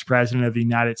the next president of the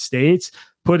United States,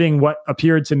 putting what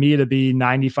appeared to me to be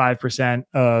 95%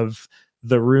 of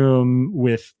the room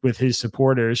with his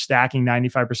supporters, stacking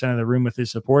 95% of the room with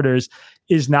his supporters,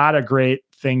 is not a great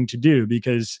thing to do,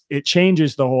 because it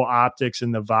changes the whole optics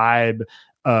and the vibe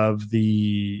of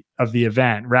the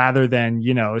event. Rather than,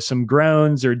 some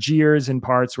groans or jeers in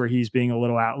parts where he's being a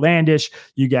little outlandish,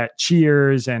 you get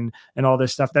cheers and all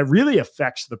this stuff that really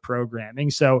affects the programming.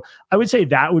 So I would say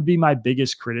that would be my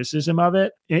biggest criticism of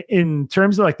it. In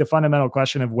terms of like the fundamental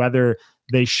question of whether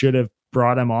they should have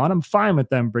brought him on, I'm fine with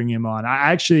them bringing him on. I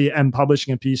actually am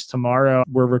publishing a piece tomorrow.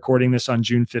 We're recording this on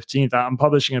June 15th. I'm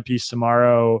publishing a piece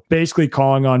tomorrow basically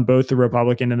calling on both the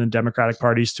Republican and the Democratic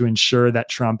parties to ensure that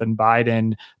Trump and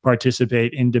Biden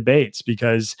participate in debates,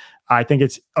 because I think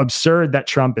it's absurd that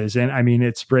Trump isn't. I mean,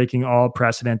 it's breaking all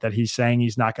precedent that he's saying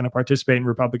he's not going to participate in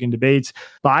Republican debates.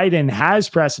 Biden has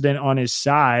precedent on his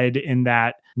side in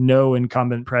that no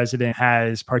incumbent president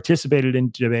has participated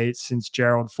in debates since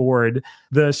Gerald Ford.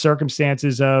 The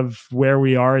circumstances of where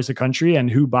we are as a country and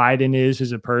who Biden is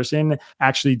as a person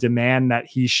actually demand that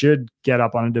he should get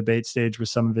up on a debate stage with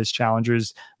some of his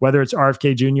challengers, whether it's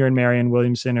RFK Jr. and Marianne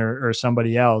Williamson or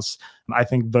somebody else. I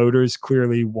think voters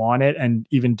clearly want it, and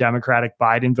even Democratic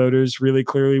Biden voters really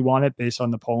clearly want it based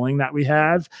on the polling that we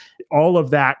have. All of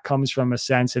that comes from a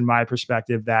sense, in my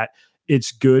perspective, that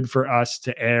it's good for us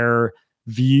to air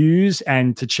views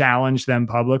and to challenge them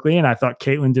publicly. And I thought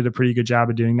Caitlin did a pretty good job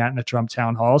of doing that in the Trump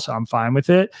town hall, so I'm fine with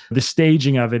it. The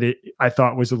staging of it, I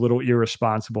thought was a little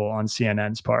irresponsible on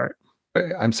CNN's part.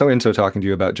 I'm so into talking to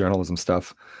you about journalism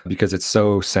stuff because it's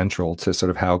so central to sort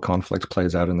of how conflict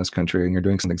plays out in this country, and you're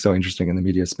doing something so interesting in the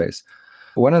media space.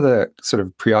 One of the sort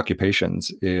of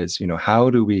preoccupations is, how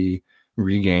do we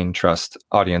regain trust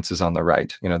audiences on the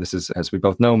right? This is, as we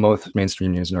both know, most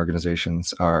mainstream news and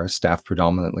organizations are staffed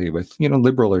predominantly with,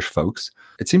 liberalish folks.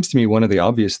 It seems to me one of the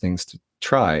obvious things to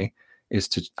try is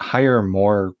to hire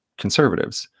more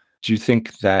conservatives. Do you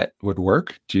think that would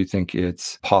work? Do you think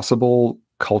it's possible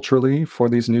culturally for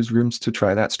these newsrooms to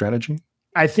try that strategy?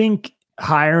 I think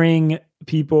hiring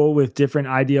people with different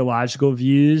ideological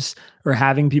views or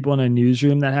having people in a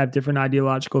newsroom that have different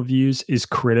ideological views is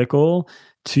critical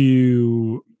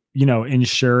to,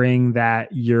 ensuring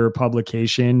that your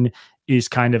publication is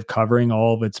kind of covering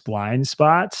all of its blind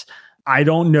spots. I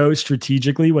don't know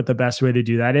strategically what the best way to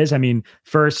do that is. I mean,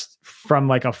 first, from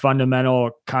like a fundamental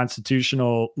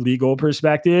constitutional legal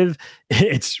perspective,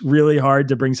 it's really hard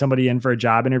to bring somebody in for a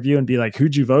job interview and be like,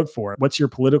 who'd you vote for? What's your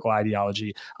political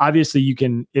ideology? Obviously, you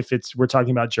can, if we're talking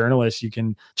about journalists, you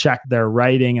can check their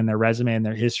writing and their resume and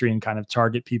their history and kind of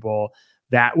target people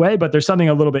that way. But there's something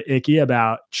a little bit icky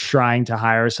about trying to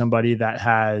hire somebody that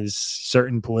has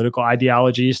certain political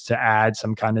ideologies to add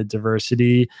some kind of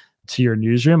diversity to your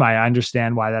newsroom. I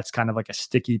understand why that's kind of like a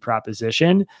sticky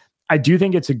proposition. I do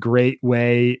think it's a great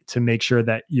way to make sure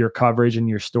that your coverage and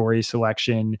your story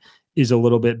selection is a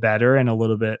little bit better and a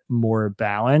little bit more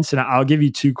balanced. And I'll give you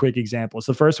two quick examples.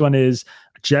 The first one is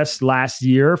just last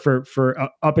year, for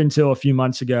up until a few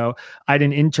months ago, I had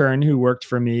an intern who worked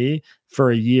for me for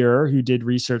a year, who did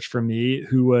research for me,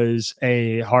 who was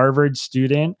a Harvard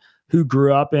student who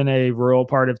grew up in a rural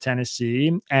part of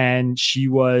Tennessee, and she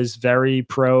was very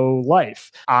pro-life.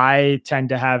 I tend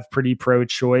to have pretty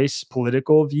pro-choice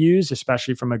political views,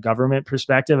 especially from a government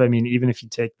perspective. I mean, even if you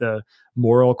take the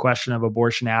moral question of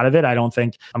abortion out of it, I don't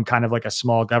think I'm kind of like a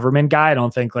small government guy. I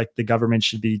don't think like the government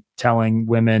should be telling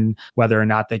women whether or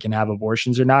not they can have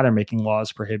abortions or not, or making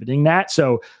laws prohibiting that.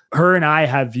 So her and I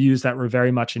have views that were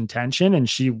very much in tension, and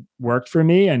she worked for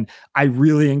me. And I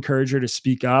really encourage her to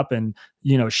speak up and,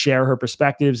 share her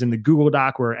perspectives. In the Google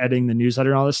Doc, we're editing the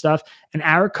newsletter and all this stuff. And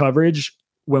our coverage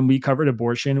when we covered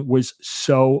abortion was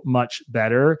so much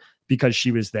better because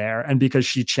she was there and because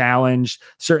she challenged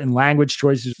certain language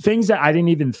choices, things that I didn't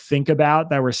even think about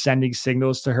that were sending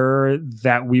signals to her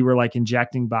that we were like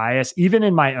injecting bias, even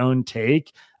in my own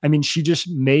take. I mean, she just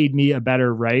made me a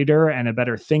better writer and a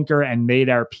better thinker and made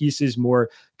our pieces more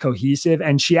cohesive.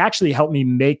 And she actually helped me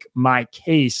make my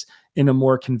case in a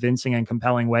more convincing and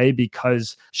compelling way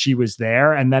because she was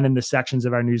there. And then in the sections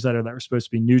of our newsletter that were supposed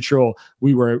to be neutral,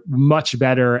 we were much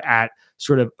better at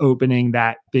sort of opening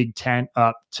that big tent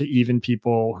up to even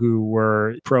people who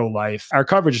were pro-life. Our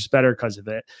coverage is better because of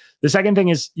it. The second thing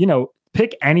is,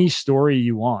 pick any story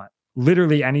you want,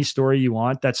 literally any story you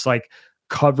want that's like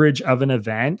coverage of an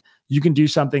event. You can do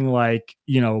something like,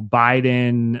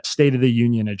 Biden State of the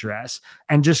Union address,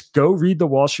 and just go read the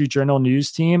Wall Street Journal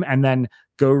news team and then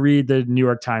go read the New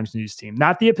York Times news team,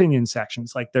 not the opinion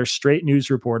sections. Like, they're straight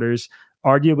news reporters,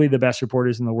 arguably the best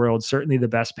reporters in the world, certainly the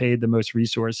best paid, the most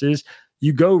resources.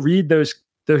 You go read those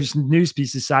news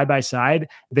pieces side by side,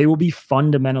 they will be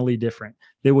fundamentally different.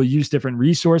 They will use different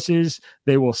resources.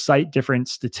 They will cite different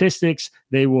statistics.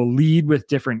 They will lead with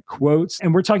different quotes.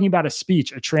 And we're talking about a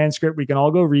speech, a transcript we can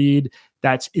all go read.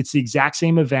 It's the exact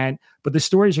same event, but the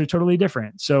stories are totally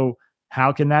different. So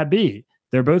how can that be?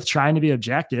 They're both trying to be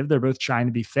objective. They're both trying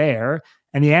to be fair.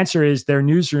 And the answer is their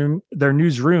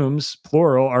newsrooms,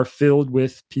 plural, are filled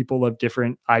with people of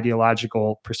different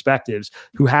ideological perspectives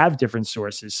who have different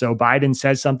sources. So Biden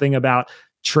says something about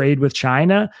trade with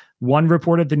China. One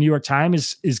report at the New York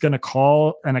Times is going to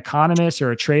call an economist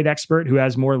or a trade expert who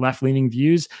has more left-leaning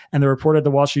views. And the report at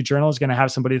the Wall Street Journal is going to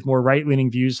have somebody with more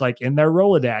right-leaning views like in their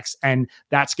Rolodex. And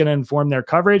that's going to inform their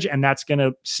coverage, and that's going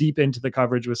to seep into the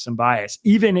coverage with some bias,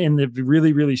 even in the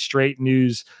really, really straight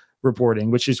news reporting,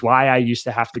 which is why I used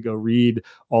to have to go read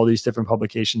all these different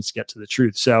publications to get to the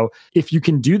truth. So if you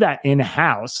can do that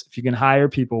in-house, if you can hire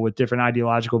people with different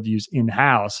ideological views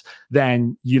in-house,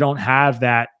 then you don't have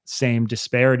that same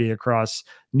disparity across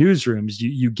newsrooms.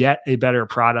 You get a better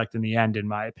product in the end, in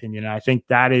my opinion. And I think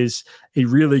that is a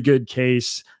really good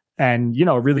case and,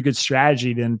 a really good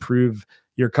strategy to improve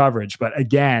your coverage. But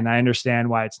again, I understand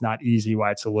why it's not easy,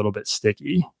 why it's a little bit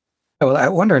sticky. Well, I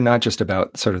wonder not just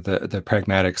about sort of the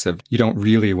pragmatics of you don't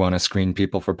really want to screen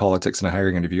people for politics in a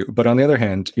hiring interview, but on the other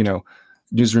hand,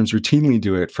 newsrooms routinely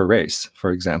do it for race, for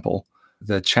example.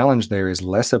 The challenge there is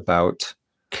less about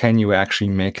can you actually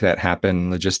make that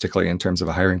happen logistically in terms of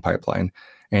a hiring pipeline,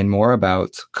 and more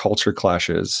about culture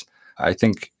clashes. I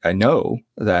know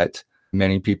that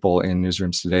many people in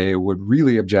newsrooms today would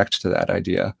really object to that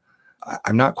idea.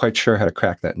 I'm not quite sure how to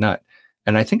crack that nut.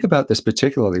 And I think about this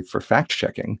particularly for fact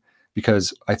checking,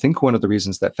 because I think one of the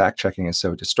reasons that fact checking is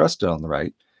so distrusted on the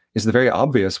right is the very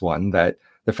obvious one that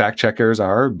the fact checkers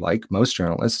are, like most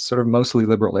journalists, sort of mostly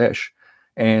liberal-ish.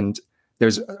 And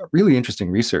there's really interesting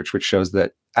research which shows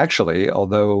that actually,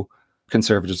 although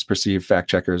conservatives perceive fact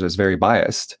checkers as very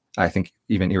biased, I think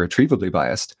even irretrievably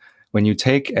biased, when you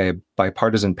take a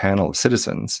bipartisan panel of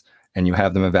citizens and you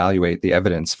have them evaluate the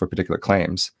evidence for particular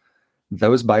claims,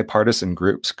 those bipartisan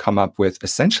groups come up with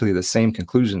essentially the same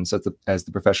conclusions as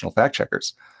the professional fact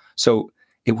checkers. So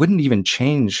it wouldn't even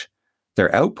change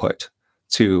their output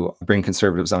to bring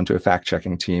conservatives onto a fact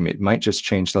checking team. It might just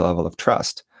change the level of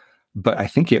trust. But I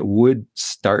think it would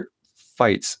start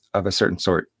fights of a certain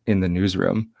sort in the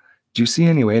newsroom. Do you see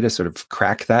any way to sort of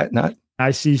crack that nut?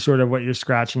 I see sort of what you're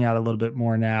scratching out a little bit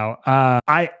more now.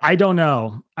 I don't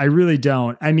know. I really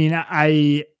don't. I mean,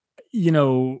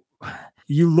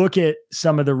 you look at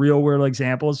some of the real world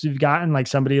examples we've gotten, like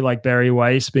somebody like Barry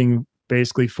Weiss being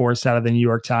basically forced out of the New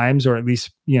York Times, or at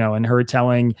least, in her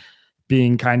telling,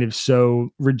 being kind of so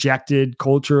rejected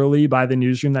culturally by the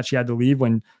newsroom that she had to leave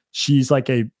when she's like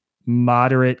a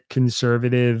moderate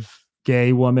conservative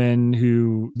gay woman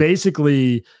who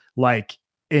basically, like,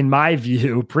 in my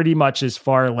view, pretty much as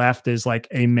far left as like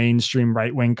a mainstream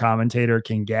right-wing commentator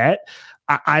can get.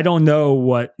 I don't know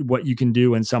what you can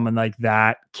do when someone like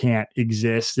that can't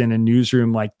exist in a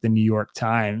newsroom like the New York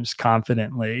Times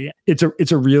confidently. It's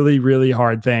a really, really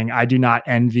hard thing. I do not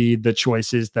envy the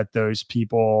choices that those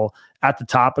people at the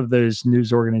top of those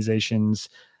news organizations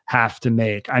have to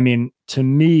make. I mean, to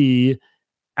me,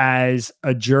 as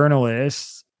a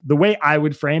journalist, the way I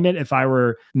would frame it if I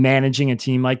were managing a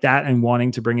team like that and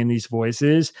wanting to bring in these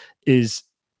voices is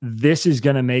this is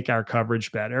going to make our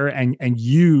coverage better. And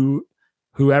you,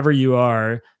 whoever you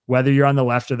are, whether you're on the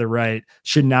left or the right,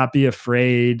 should not be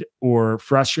afraid or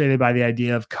frustrated by the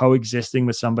idea of coexisting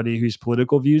with somebody whose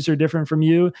political views are different from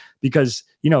you. Because,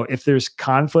 if there's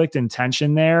conflict and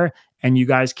tension there and you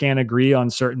guys can't agree on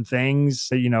certain things,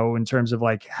 in terms of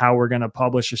like how we're going to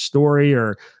publish a story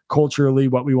or culturally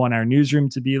what we want our newsroom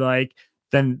to be like,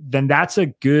 then that's a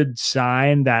good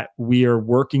sign that we are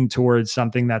working towards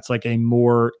something that's like a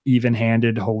more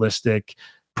even-handed, holistic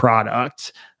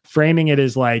product. Framing it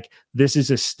as like, this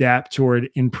is a step toward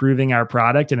improving our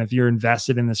product. And if you're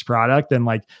invested in this product, then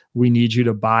like, we need you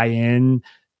to buy in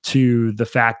to the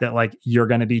fact that like, you're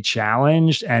going to be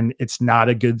challenged. And it's not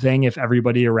a good thing if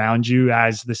everybody around you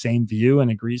has the same view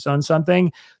and agrees on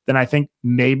something, then I think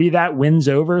maybe that wins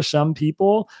over some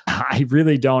people. I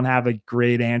really don't have a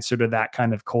great answer to that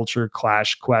kind of culture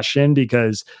clash question,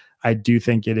 because I do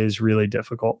think it is really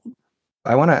difficult.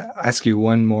 I want to ask you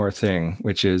one more thing,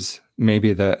 which is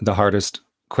maybe the hardest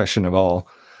question of all.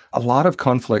 A lot of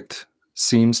conflict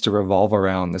seems to revolve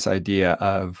around this idea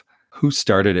of who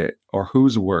started it, or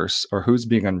who's worse, or who's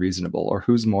being unreasonable, or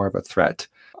who's more of a threat,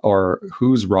 or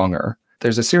who's wronger.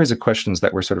 There's a series of questions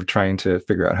that we're sort of trying to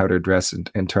figure out how to address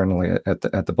internally at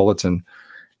the Bulletin.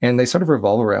 And they sort of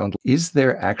revolve around, is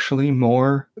there actually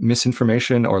more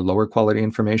misinformation or lower quality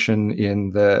information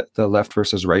in the left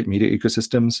versus right media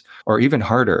ecosystems? Or even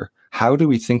harder, How do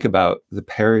we think about the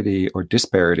parity or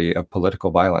disparity of political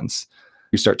violence?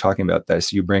 You start talking about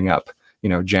this, you bring up,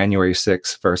 January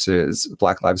 6th versus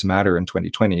Black Lives Matter in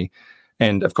 2020.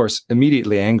 And of course,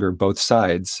 immediately anger both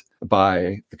sides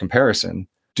by the comparison.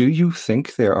 Do you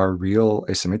think there are real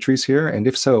asymmetries here? And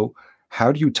if so,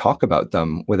 how do you talk about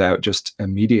them without just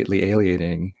immediately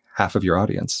alienating half of your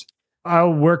audience?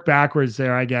 I'll work backwards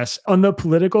there, I guess. On the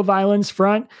political violence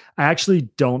front, I actually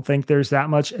don't think there's that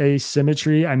much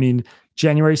asymmetry. I mean,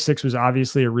 January 6th was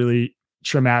obviously a really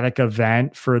traumatic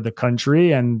event for the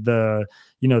country and the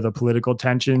political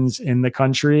tensions in the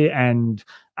country. And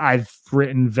I've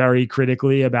written very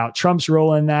critically about Trump's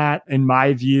role in that. In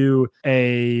my view,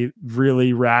 a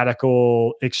really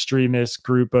radical extremist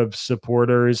group of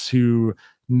supporters who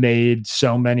made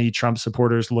so many Trump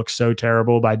supporters look so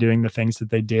terrible by doing the things that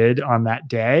they did on that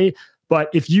day. But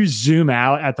if you zoom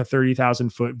out at the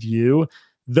 30,000-foot view,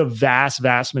 the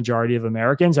vast majority of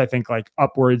Americans, I think like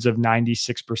upwards of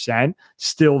 96%,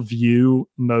 still view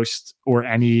most or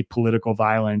any political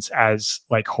violence as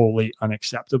like wholly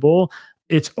unacceptable.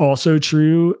 It's also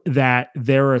true that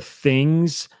there are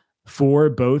things for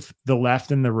both the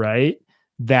left and the right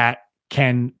that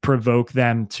can provoke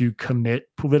them to commit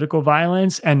political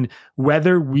violence. And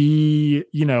whether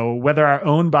whether our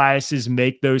own biases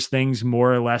make those things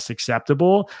more or less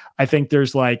acceptable, I think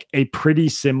there's like a pretty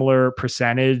similar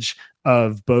percentage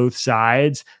of both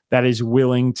sides that is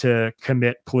willing to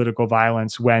commit political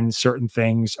violence when certain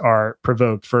things are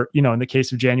provoked. For, in the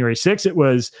case of January 6th, it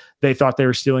was they thought they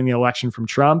were stealing the election from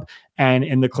Trump. And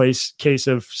in the case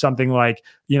of something like,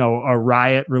 a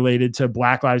riot related to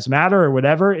Black Lives Matter or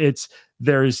whatever,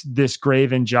 there's this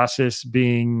grave injustice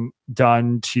being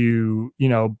done to,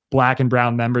 Black and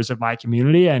brown members of my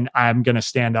community. And I'm going to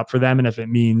stand up for them. And if it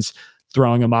means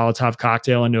throwing a Molotov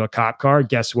cocktail into a cop car,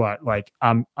 guess what? Like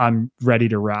I'm ready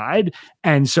to ride.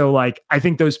 And so like, I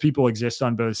think those people exist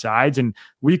on both sides, and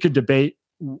we could debate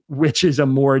which is a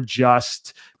more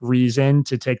just reason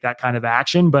to take that kind of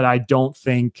action. But I don't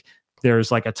think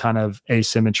there's like a ton of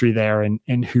asymmetry there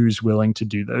in who's willing to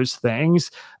do those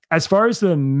things. As far as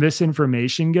the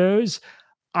misinformation goes,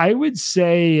 I would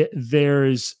say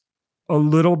there's a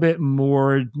little bit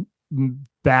more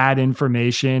bad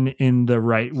information in the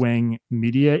right-wing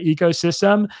media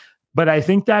ecosystem, but I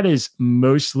think that is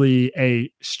mostly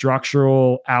a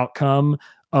structural outcome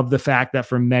of the fact that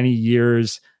for many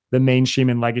years, the mainstream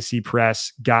and legacy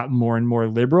press got more and more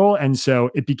liberal. And so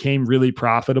it became really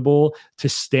profitable to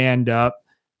stand up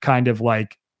kind of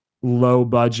like low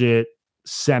budget,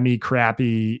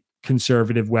 semi-crappy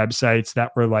conservative websites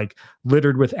that were like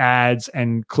littered with ads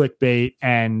and clickbait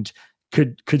and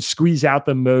could squeeze out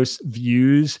the most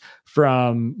views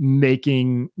from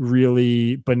making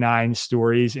really benign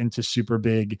stories into super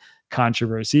big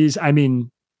controversies. I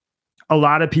mean, a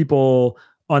lot of people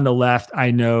on the left, I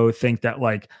know, think that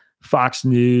like Fox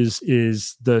News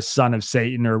is the son of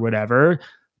Satan or whatever.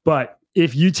 But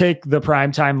if you take the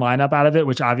primetime lineup out of it,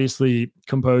 which obviously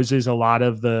composes a lot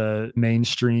of the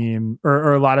mainstream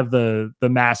or a lot of the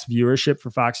mass viewership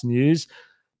for Fox News,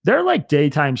 their like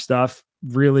daytime stuff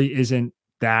really isn't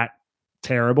that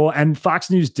terrible. And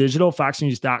Fox News Digital,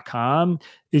 foxnews.com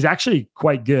is actually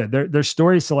quite good. Their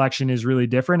story selection is really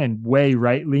different and way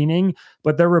right leaning,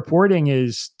 but their reporting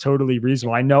is totally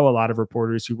reasonable. I know a lot of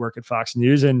reporters who work at Fox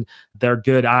News, and they're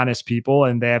good, honest people,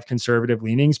 and they have conservative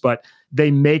leanings, but they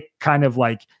make kind of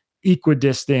like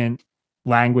equidistant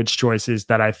language choices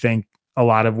that I think a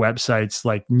lot of websites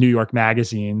like New York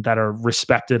Magazine that are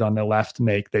respected on the left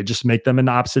make. They just make them in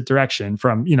the opposite direction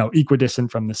from,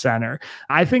 equidistant from the center.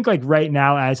 I think like right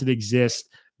now as it exists,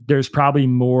 there's probably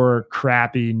more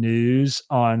crappy news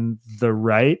on the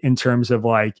right in terms of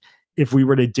like, if we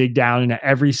were to dig down into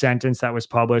every sentence that was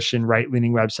published in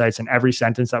right-leaning websites and every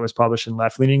sentence that was published in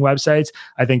left-leaning websites,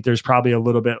 I think there's probably a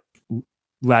little bit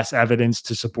less evidence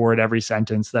to support every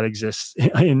sentence that exists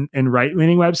in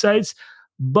right-leaning websites.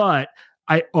 But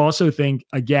I also think,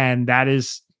 again, that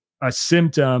is a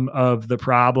symptom of the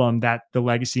problem that the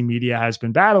legacy media has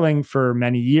been battling for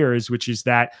many years, which is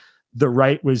that the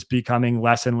right was becoming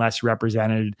less and less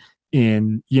represented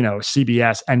in,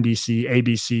 CBS, NBC,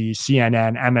 ABC,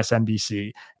 CNN,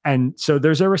 MSNBC. And so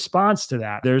there's a response to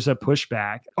that. There's a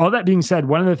pushback. All that being said,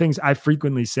 one of the things I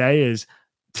frequently say is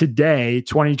today,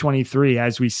 2023,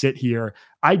 as we sit here,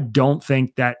 I don't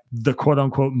think that the quote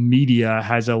unquote media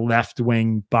has a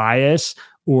left-wing bias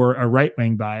or a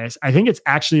right-wing bias. I think it's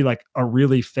actually like a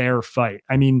really fair fight.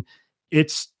 I mean,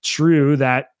 it's true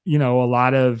that, a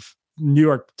lot of New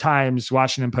York Times,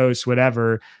 Washington Post,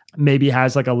 whatever, maybe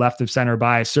has like a left of center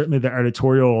bias. Certainly the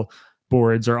editorial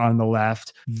boards are on the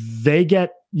left. They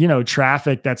get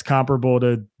traffic that's comparable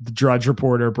to the Drudge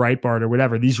Report or Breitbart or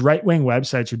whatever. These right-wing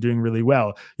websites are doing really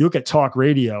well. You look at talk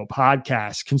radio,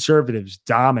 podcasts, conservatives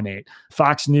dominate.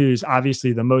 Fox News,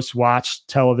 obviously the most watched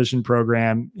television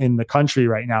program in the country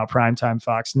right now, primetime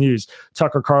Fox News.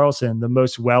 Tucker Carlson, the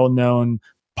most well-known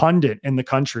pundit in the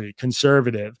country,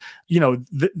 conservative.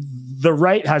 The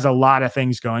right has a lot of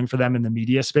things going for them in the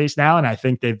media space now, and I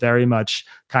think they've very much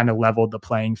kind of leveled the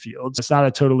playing field. It's not a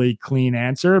totally clean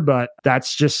answer, but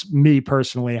that's just me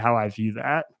personally how I view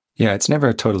that. Yeah, it's never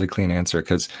a totally clean answer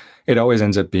because it always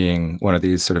ends up being one of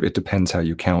these sort of it depends how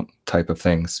you count type of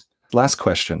things. Last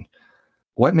question.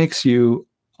 What makes you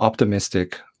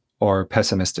optimistic or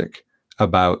pessimistic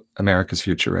about America's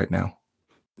future right now?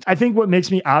 I think what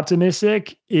makes me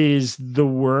optimistic is the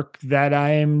work that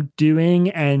I am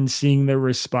doing and seeing the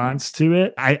response to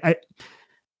it.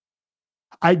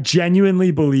 I genuinely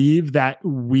believe that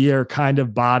we are kind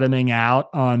of bottoming out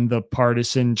on the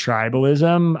partisan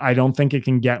tribalism. I don't think it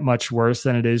can get much worse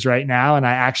than it is right now. And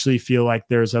I actually feel like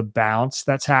there's a bounce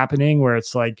that's happening where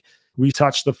it's like we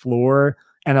touch the floor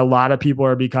and a lot of people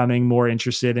are becoming more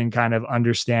interested in kind of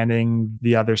understanding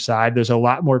the other side. There's a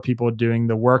lot more people doing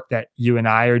the work that you and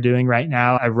I are doing right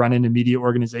now. I've run into media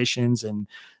organizations and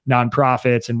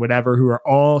nonprofits and whatever who are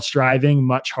all striving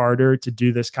much harder to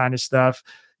do this kind of stuff.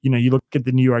 You look at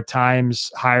the New York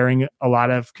Times hiring a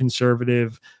lot of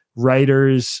conservative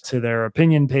writers to their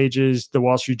opinion pages. The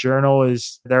Wall Street Journal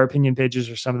their opinion pages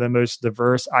are some of the most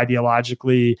diverse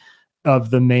ideologically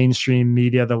of the mainstream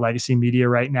media, the legacy media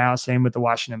right now. Same with the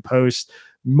Washington Post.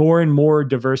 More and more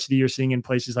diversity you're seeing in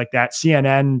places like that.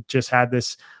 CNN just had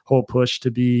this whole push to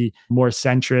be more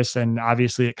centrist, and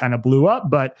obviously it kind of blew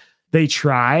up, but they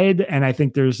tried. And I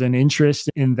think there's an interest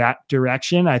in that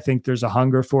direction. I think there's a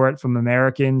hunger for it from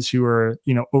Americans who are,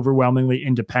 overwhelmingly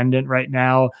independent right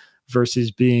now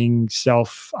versus being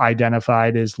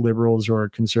self-identified as liberals or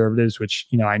conservatives, which,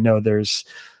 I know there's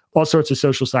all sorts of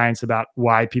social science about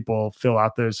why people fill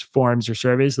out those forms or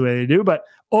surveys the way they do. But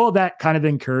all that kind of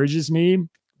encourages me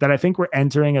that I think we're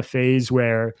entering a phase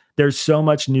where there's so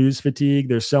much news fatigue,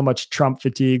 there's so much Trump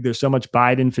fatigue, there's so much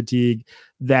Biden fatigue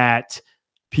that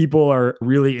people are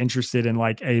really interested in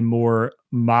like a more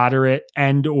moderate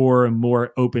and or a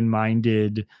more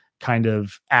open-minded kind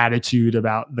of attitude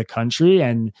about the country.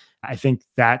 And I think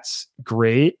that's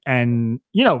great. And,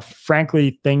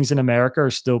 frankly, things in America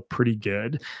are still pretty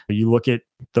good. You look at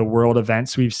the world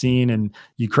events we've seen in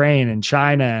Ukraine and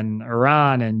China and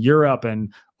Iran and Europe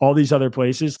and all these other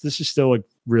places. This is still a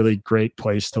really great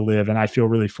place to live. And I feel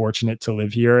really fortunate to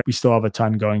live here. We still have a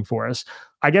ton going for us.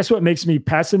 I guess what makes me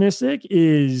pessimistic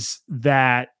is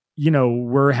that,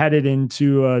 we're headed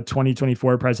into a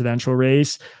 2024 presidential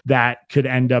race that could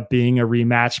end up being a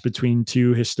rematch between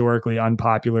two historically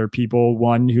unpopular people,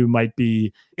 one who might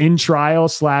be in trial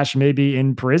 / maybe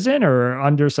in prison or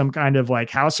under some kind of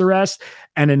like house arrest,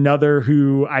 and another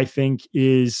who I think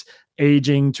is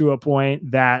aging to a point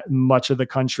that much of the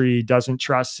country doesn't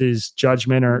trust his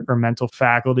judgment or mental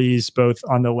faculties, both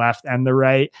on the left and the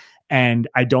right. And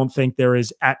I don't think there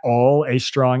is at all a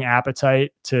strong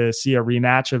appetite to see a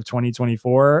rematch of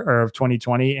 2024 or of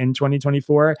 2020 in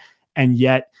 2024. And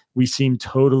yet we seem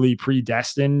totally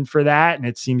predestined for that. And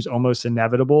it seems almost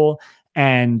inevitable.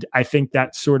 And I think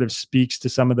that sort of speaks to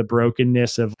some of the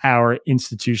brokenness of our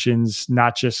institutions,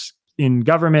 not just in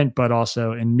government, but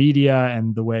also in media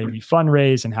and the way we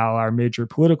fundraise and how our major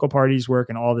political parties work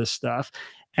and all this stuff.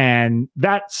 And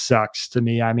that sucks to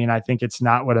me. I mean, I think it's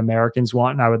not what Americans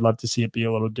want, and I would love to see it be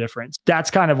a little different. That's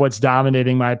kind of what's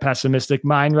dominating my pessimistic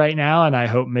mind right now, and I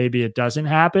hope maybe it doesn't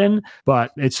happen,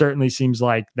 but it certainly seems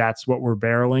like that's what we're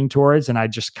barreling towards, and I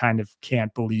just kind of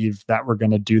can't believe that we're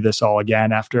going to do this all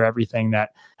again after everything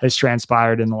that has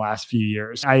transpired in the last few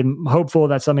years. I'm hopeful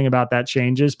that something about that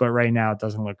changes, but right now it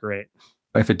doesn't look great.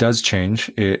 If it does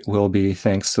change, it will be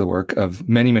thanks to the work of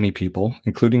many, many people,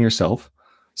 including yourself.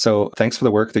 So thanks for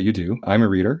the work that you do. I'm a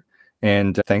reader,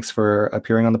 and thanks for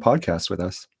appearing on the podcast with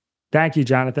us. Thank you,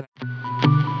 Jonathan.